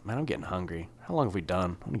ass. Man, I'm getting hungry. How long have we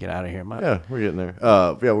done? I'm gonna get out of here. Yeah, we're getting there.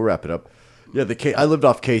 Yeah, we'll wrap it up. Yeah, I lived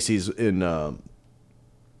off Casey's I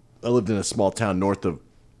lived in a small town north of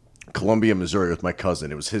Columbia, Missouri with my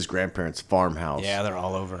cousin. It was his grandparents' farmhouse. Yeah, they're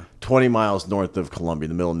all over. 20 miles north of Columbia, in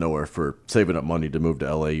the middle of nowhere, for saving up money to move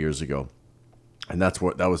to LA years ago. And that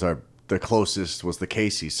was the closest was the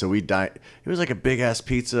Casey's. So it was like a big ass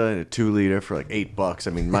pizza and a 2-liter for like $8. I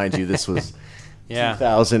mean, mind you, this was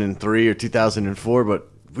 2003 or 2004,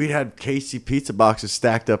 but we had Casey pizza boxes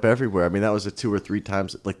stacked up everywhere. I mean, that was a 2 or 3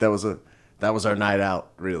 times. Like that was our night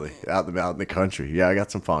out, really, out in the country. Yeah, I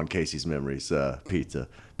got some fond Casey's memories, pizza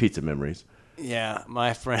memories. Yeah,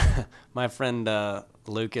 my friend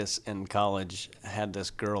Lucas in college had this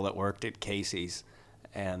girl that worked at Casey's,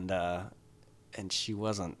 and she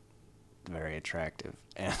wasn't very attractive.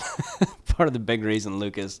 And part of the big reason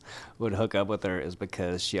Lucas would hook up with her is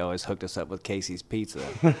because she always hooked us up with Casey's Pizza.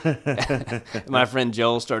 My friend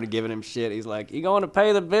Joel started giving him shit. He's like, "You going to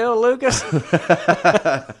pay the bill, Lucas?"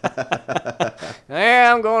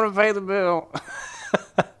 "Yeah, I'm going to pay the bill."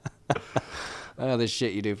 The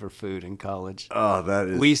shit you do for food in college. Oh, that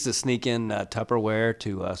is. We used to sneak in Tupperware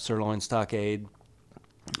to Sirloin Stockade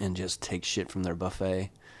and just take shit from their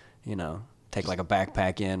buffet. You know, take like a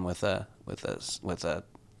backpack in with a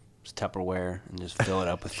Tupperware and just fill it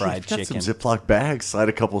up with fried chicken. Some Ziploc bags, slide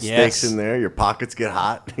a couple steaks in there. Your pockets get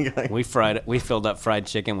hot. We filled up fried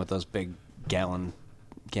chicken with those big gallon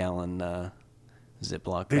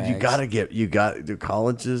Ziploc bags. Dude, you got the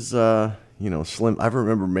colleges. Slim. I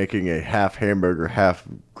remember making a half hamburger, half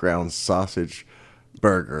ground sausage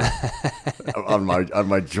burger on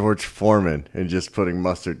my George Foreman and just putting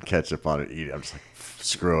mustard and ketchup on it. Eat it. I'm just like,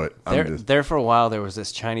 screw it. There for a while, there was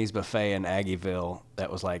this Chinese buffet in Aggieville that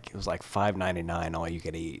was like $5.99 all you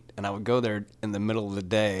could eat, and I would go there in the middle of the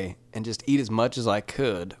day and just eat as much as I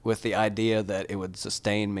could with the idea that it would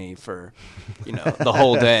sustain me for, the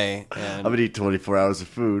whole day. And I would eat 24 hours of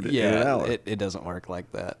food in an hour. It doesn't work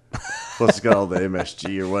like that. Plus, it's got all the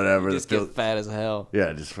MSG or whatever. You just get fat as hell.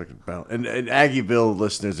 Yeah, just fucking bounce. And Aggieville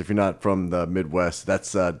listeners, if you're not from the Midwest,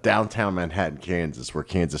 that's downtown Manhattan, Kansas, where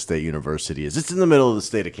Kansas State University is. It's in the middle of the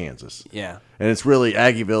state of Kansas. Yeah. And it's really,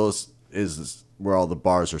 Aggieville is where all the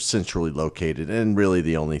bars are centrally located, and really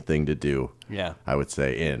the only thing to do, I would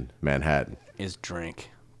say, in Manhattan is drink,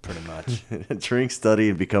 pretty much. Drink, study,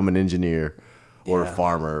 and become an engineer or a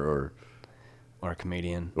farmer or a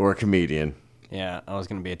comedian. Yeah, I was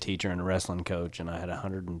going to be a teacher and a wrestling coach, and I had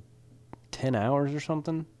 110 hours or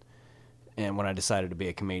something. And when I decided to be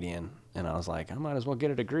a comedian, and I was like, I might as well get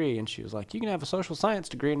a degree. And she was like, you can have a social science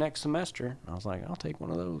degree next semester. And I was like, I'll take one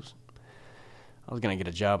of those. I was going to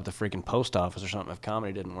get a job at the freaking post office or something if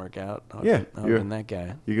comedy didn't work out. I would have been that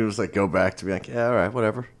guy. You can just like go back to be like, yeah, all right,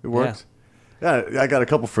 whatever. It works. Yeah, I got a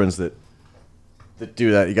couple friends that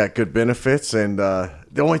do that. You got good benefits, and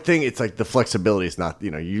the only thing, it's like the flexibility is not,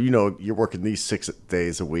 you're working these 6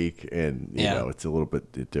 days a week, and it's a little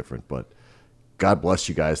bit different. But God bless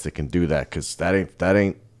you guys that can do that, because that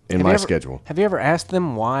ain't in my schedule. Have you ever asked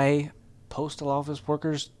them why postal office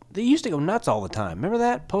workers? They used to go nuts all the time. Remember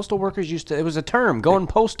that? Postal workers it was a term, going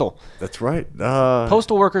postal. That's right.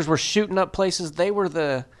 Postal workers were shooting up places. They were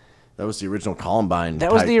that was the original Columbine.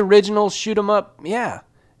 That was the original shoot 'em up. Yeah.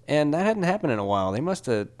 And that hadn't happened in a while. They must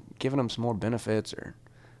have given them some more benefits or.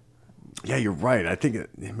 Yeah, you're right. I think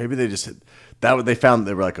maybe they just they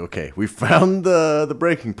were like, okay, we found the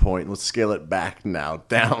breaking point. Let's scale it back now,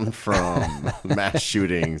 down from mass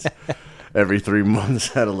shootings every 3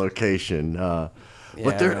 months at a location.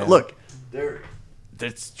 But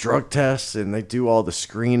it's drug tests, and they do all the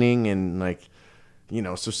screening, and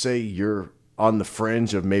so say you're on the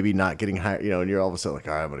fringe of maybe not getting hired, and you're all of a sudden like,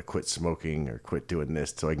 all right, I'm going to quit smoking or quit doing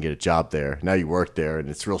this so I can get a job there. Now you work there, and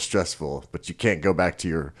it's real stressful, but you can't go back to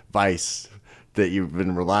your vice that you've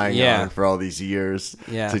been relying on for all these years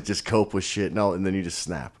to just cope with shit. No, and then you just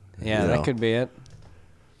snap. Yeah, that could be it.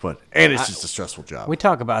 And it's just a stressful job. We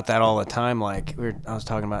talk about that all the time. I was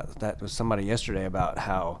talking about that with somebody yesterday about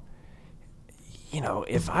how,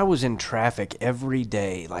 if I was in traffic every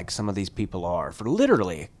day like some of these people are for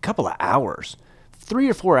literally a couple of hours, 3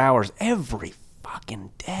 or 4 hours every fucking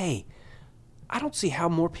day, I don't see how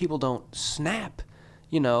more people don't snap,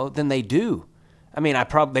 than they do. I mean,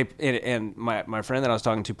 and my friend that I was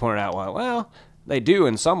talking to pointed out, well, they do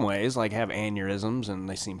in some ways, like have aneurysms, and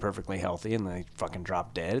they seem perfectly healthy, and they fucking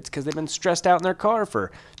drop dead. It's because they've been stressed out in their car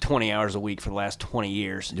for 20 hours a week for the last 20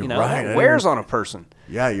 years. You're right. It wears on a person.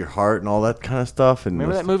 Yeah, your heart and all that kind of stuff. And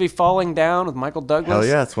remember that movie Falling Down with Michael Douglas? Hell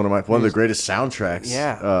yeah, it's one of the greatest soundtracks.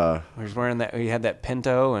 Yeah, he was wearing that. He had that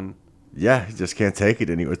Pinto, and Yeah, he just can't take it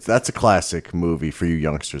anymore. That's a classic movie for you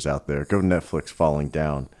youngsters out there. Go Netflix, Falling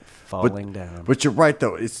Down. Falling Down. But you're right,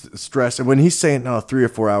 though. It's stress. And when he's saying 3 or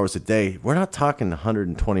 4 hours a day, we're not talking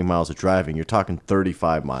 120 miles of driving. You're talking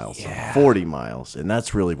 35 miles, 40 miles. And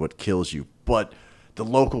that's really what kills you. But the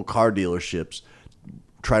local car dealerships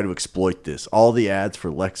try to exploit this. All the ads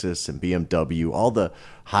for Lexus and BMW, all the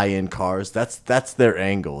high-end cars, that's their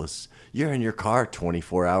angle. Is you're in your car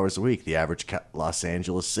 24 hours a week, the average Los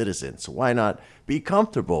Angeles citizen. So why not be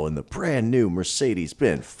comfortable in the brand new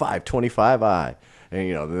Mercedes-Benz 525i?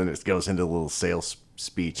 And, then it goes into a little sales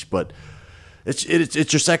speech. But it's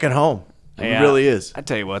your second home. It really is. I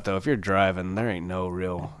tell you what, though, if you're driving, there ain't no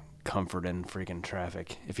real comfort in freaking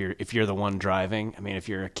traffic. If you're the one driving, I mean, if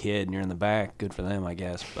you're a kid and you're in the back, good for them, I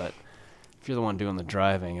guess. But if you're the one doing the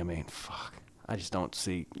driving, I mean, fuck. I just don't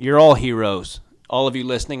see. You're all heroes. All of you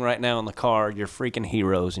listening right now in the car, you're freaking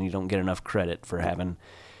heroes, and you don't get enough credit for having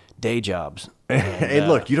day jobs. Hey,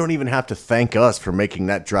 look, you don't even have to thank us for making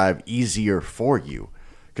that drive easier for you.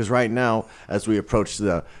 Because right now, as we approach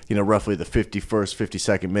the, roughly the 51st,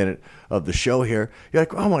 52nd minute of the show here, you're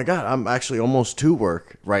like, oh my God, I'm actually almost to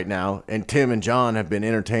work right now. And Tim and John have been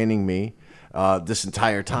entertaining me this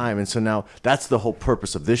entire time. And so now that's the whole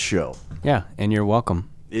purpose of this show. Yeah, and you're welcome.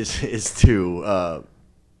 Is to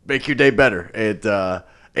make your day better.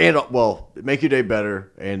 And make your day better,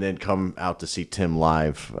 and then come out to see Tim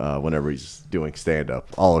live whenever he's doing stand-up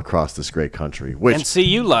all across this great country. And see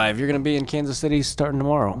you live. You're going to be in Kansas City starting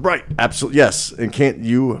tomorrow. Right, absolutely, yes. And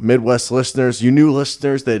you Midwest listeners, you new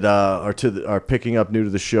listeners that are picking up new to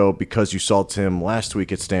the show because you saw Tim last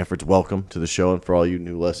week at Stanford's, welcome to the show. And for all you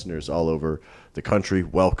new listeners all over the country,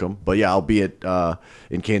 welcome. But yeah, I'll be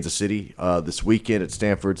in Kansas City this weekend at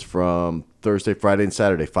Stanford's from Thursday, Friday, and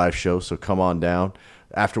Saturday, 5 shows. So come on down.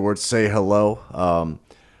 Afterwards, say hello.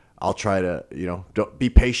 I'll try to, don't be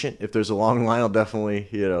patient. If there's a long line, I'll definitely,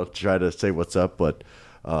 try to say what's up. But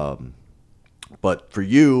for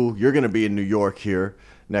you're going to be in New York here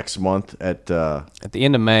next month at the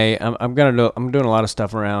end of May. I'm doing a lot of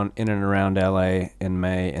stuff in and around LA in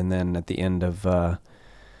May, and then at the end of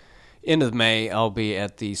May, I'll be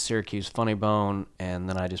at the Syracuse Funny Bone, and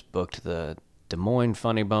then I just booked the Des Moines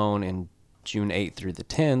Funny Bone in June 8th through the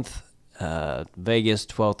 10th. Vegas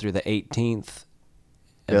 12th through the 18th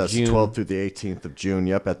of June. 12th through the 18th of June.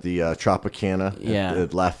 Yep, at the Tropicana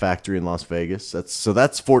at the Laugh Factory in Las Vegas.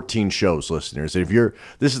 That's 14 shows, listeners. And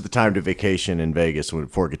this is the time to vacation in Vegas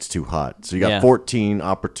before it gets too hot. So you got 14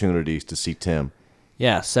 opportunities to see Tim.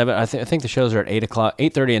 Yeah, 7. I think the shows are at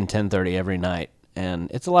 8:30 and 10:30 every night,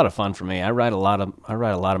 and it's a lot of fun for me. I write a lot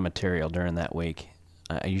of material during that week.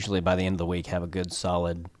 I usually by the end of the week have a good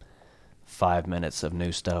solid 5 minutes of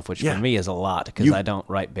new stuff, which for me is a lot because I don't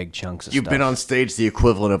write big chunks of stuff. You've been on stage the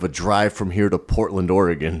equivalent of a drive from here to Portland,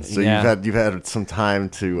 Oregon. So you've had some time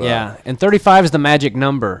to and 35 is the magic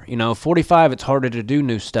number. 45 it's harder to do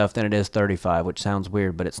new stuff than it is 35, which sounds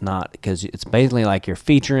weird, but it's not, because it's basically like you're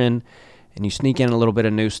featuring and you sneak in a little bit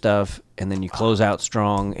of new stuff, and then you close out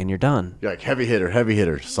strong, and you're done. You're like heavy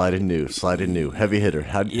hitter, slide in new, heavy hitter,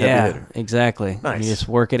 heavy hitter. Exactly. Nice. And you just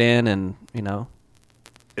work it in, and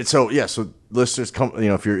And so listeners, come.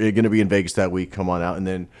 If you're going to be in Vegas that week, come on out. And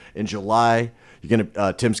then in July,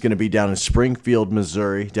 Tim's going to be down in Springfield,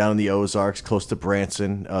 Missouri, down in the Ozarks, close to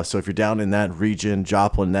Branson. So if you're down in that region,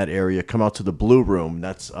 Joplin, that area, come out to the Blue Room.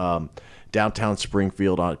 That's downtown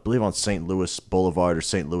Springfield, I believe on St. Louis Boulevard or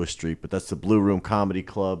St. Louis Street. But that's the Blue Room Comedy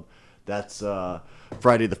Club. That's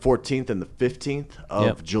Friday the 14th and the 15th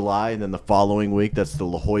of July. And then the following week, that's the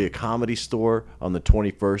La Jolla Comedy Store on the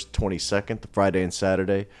 21st, 22nd, the Friday and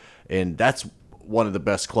Saturday. And that's one of the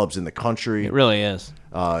best clubs in the country. It really is.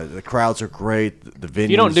 The crowds are great. The venues.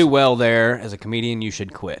 If you don't do well there as a comedian, you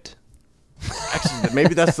should quit. Actually,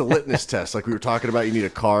 maybe that's the litmus test. Like we were talking about, you need a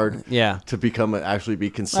card to actually be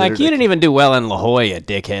considered. Like, you didn't even do well in La Jolla,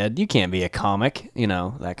 dickhead. You can't be a comic,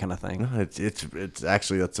 that kind of thing. It's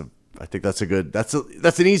actually, I think that's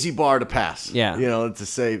an easy bar to pass. Yeah. To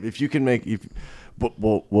say if you can make. What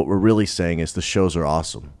we're really saying is the shows are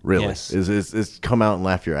awesome. Really, is come out and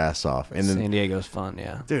laugh your ass off. And then San Diego's fun,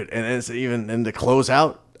 yeah, dude. And it's even and to close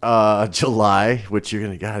out July, which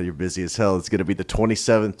you're busy as hell. It's gonna be the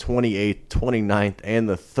 27th, 28th, 29th, and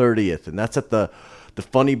the 30th, and that's at the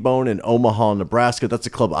Funny Bone in Omaha, Nebraska. That's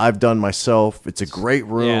a club I've done myself. It's a great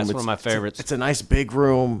room. Yeah, it's one of my favorites. It's a nice big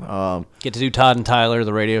room. Get to do Todd and Tyler,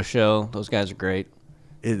 the radio show. Those guys are great.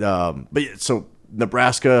 So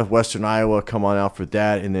Nebraska, Western Iowa, come on out for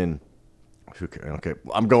that, and then okay,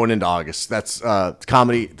 I'm going into August. That's the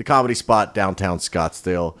comedy spot downtown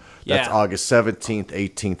Scottsdale. That's August 17th,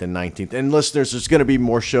 18th, and 19th. And listeners, there's going to be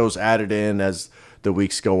more shows added in as the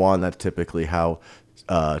weeks go on, that's typically how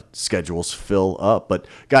schedules fill up. But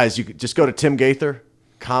guys, you could just go to Tim Gaither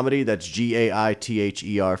Comedy. That's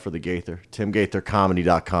Gaither for the Gaither.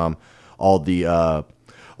 TimGaitherComedy.com. All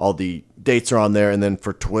the dates are on there. And then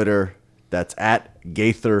for Twitter, that's at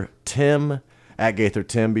Gaither Tim. At Gaither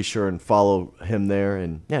Tim. Be sure and follow him there.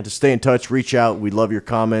 And yeah, just stay in touch. Reach out. We love your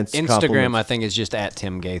comments. Instagram, I think, is just at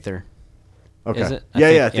Tim Gaither. Okay. Is it?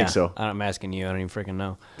 I think so. I'm asking you. I don't even freaking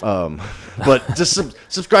know. But just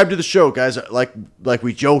subscribe to the show, guys. Like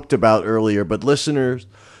we joked about earlier, but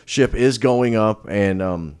listenership is going up,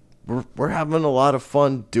 and we're having a lot of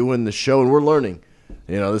fun doing the show, and we're learning.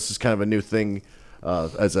 This is kind of a new thing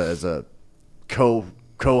as a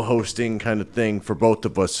co-hosting kind of thing for both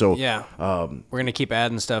of us. So yeah, we're gonna keep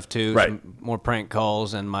adding stuff too. Right. Some more prank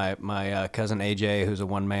calls, and my cousin AJ, who's a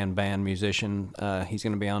one-man band musician, he's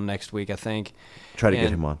gonna be on next week, I think. Try to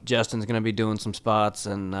get him on. Justin's gonna be doing some spots,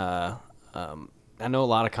 and I know a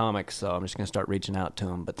lot of comics, so I'm just gonna start reaching out to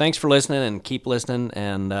them. But thanks for listening, and keep listening.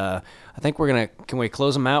 And I think can we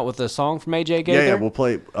close them out with a song from AJ Gaither? Yeah, we'll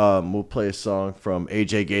play a song from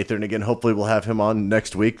AJ Gaither, and again, hopefully we'll have him on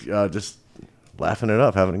next week. Just laughing it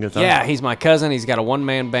up, having a good time. Yeah, he's my cousin. He's got a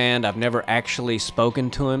one-man band. I've never actually spoken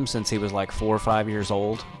to him since he was like 4 or 5 years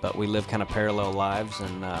old, but we live kind of parallel lives,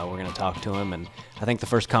 and we're going to talk to him. And I think the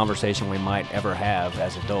first conversation we might ever have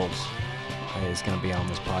as adults is going to be on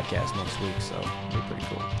this podcast next week, so it'll be pretty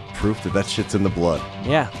cool. Proof that shit's in the blood.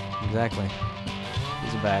 Yeah, exactly.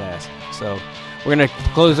 He's a badass. So we're going to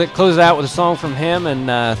close it out with a song from him,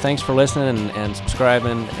 and thanks for listening and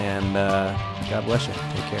subscribing, and God bless you.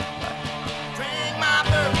 Take care. Bye.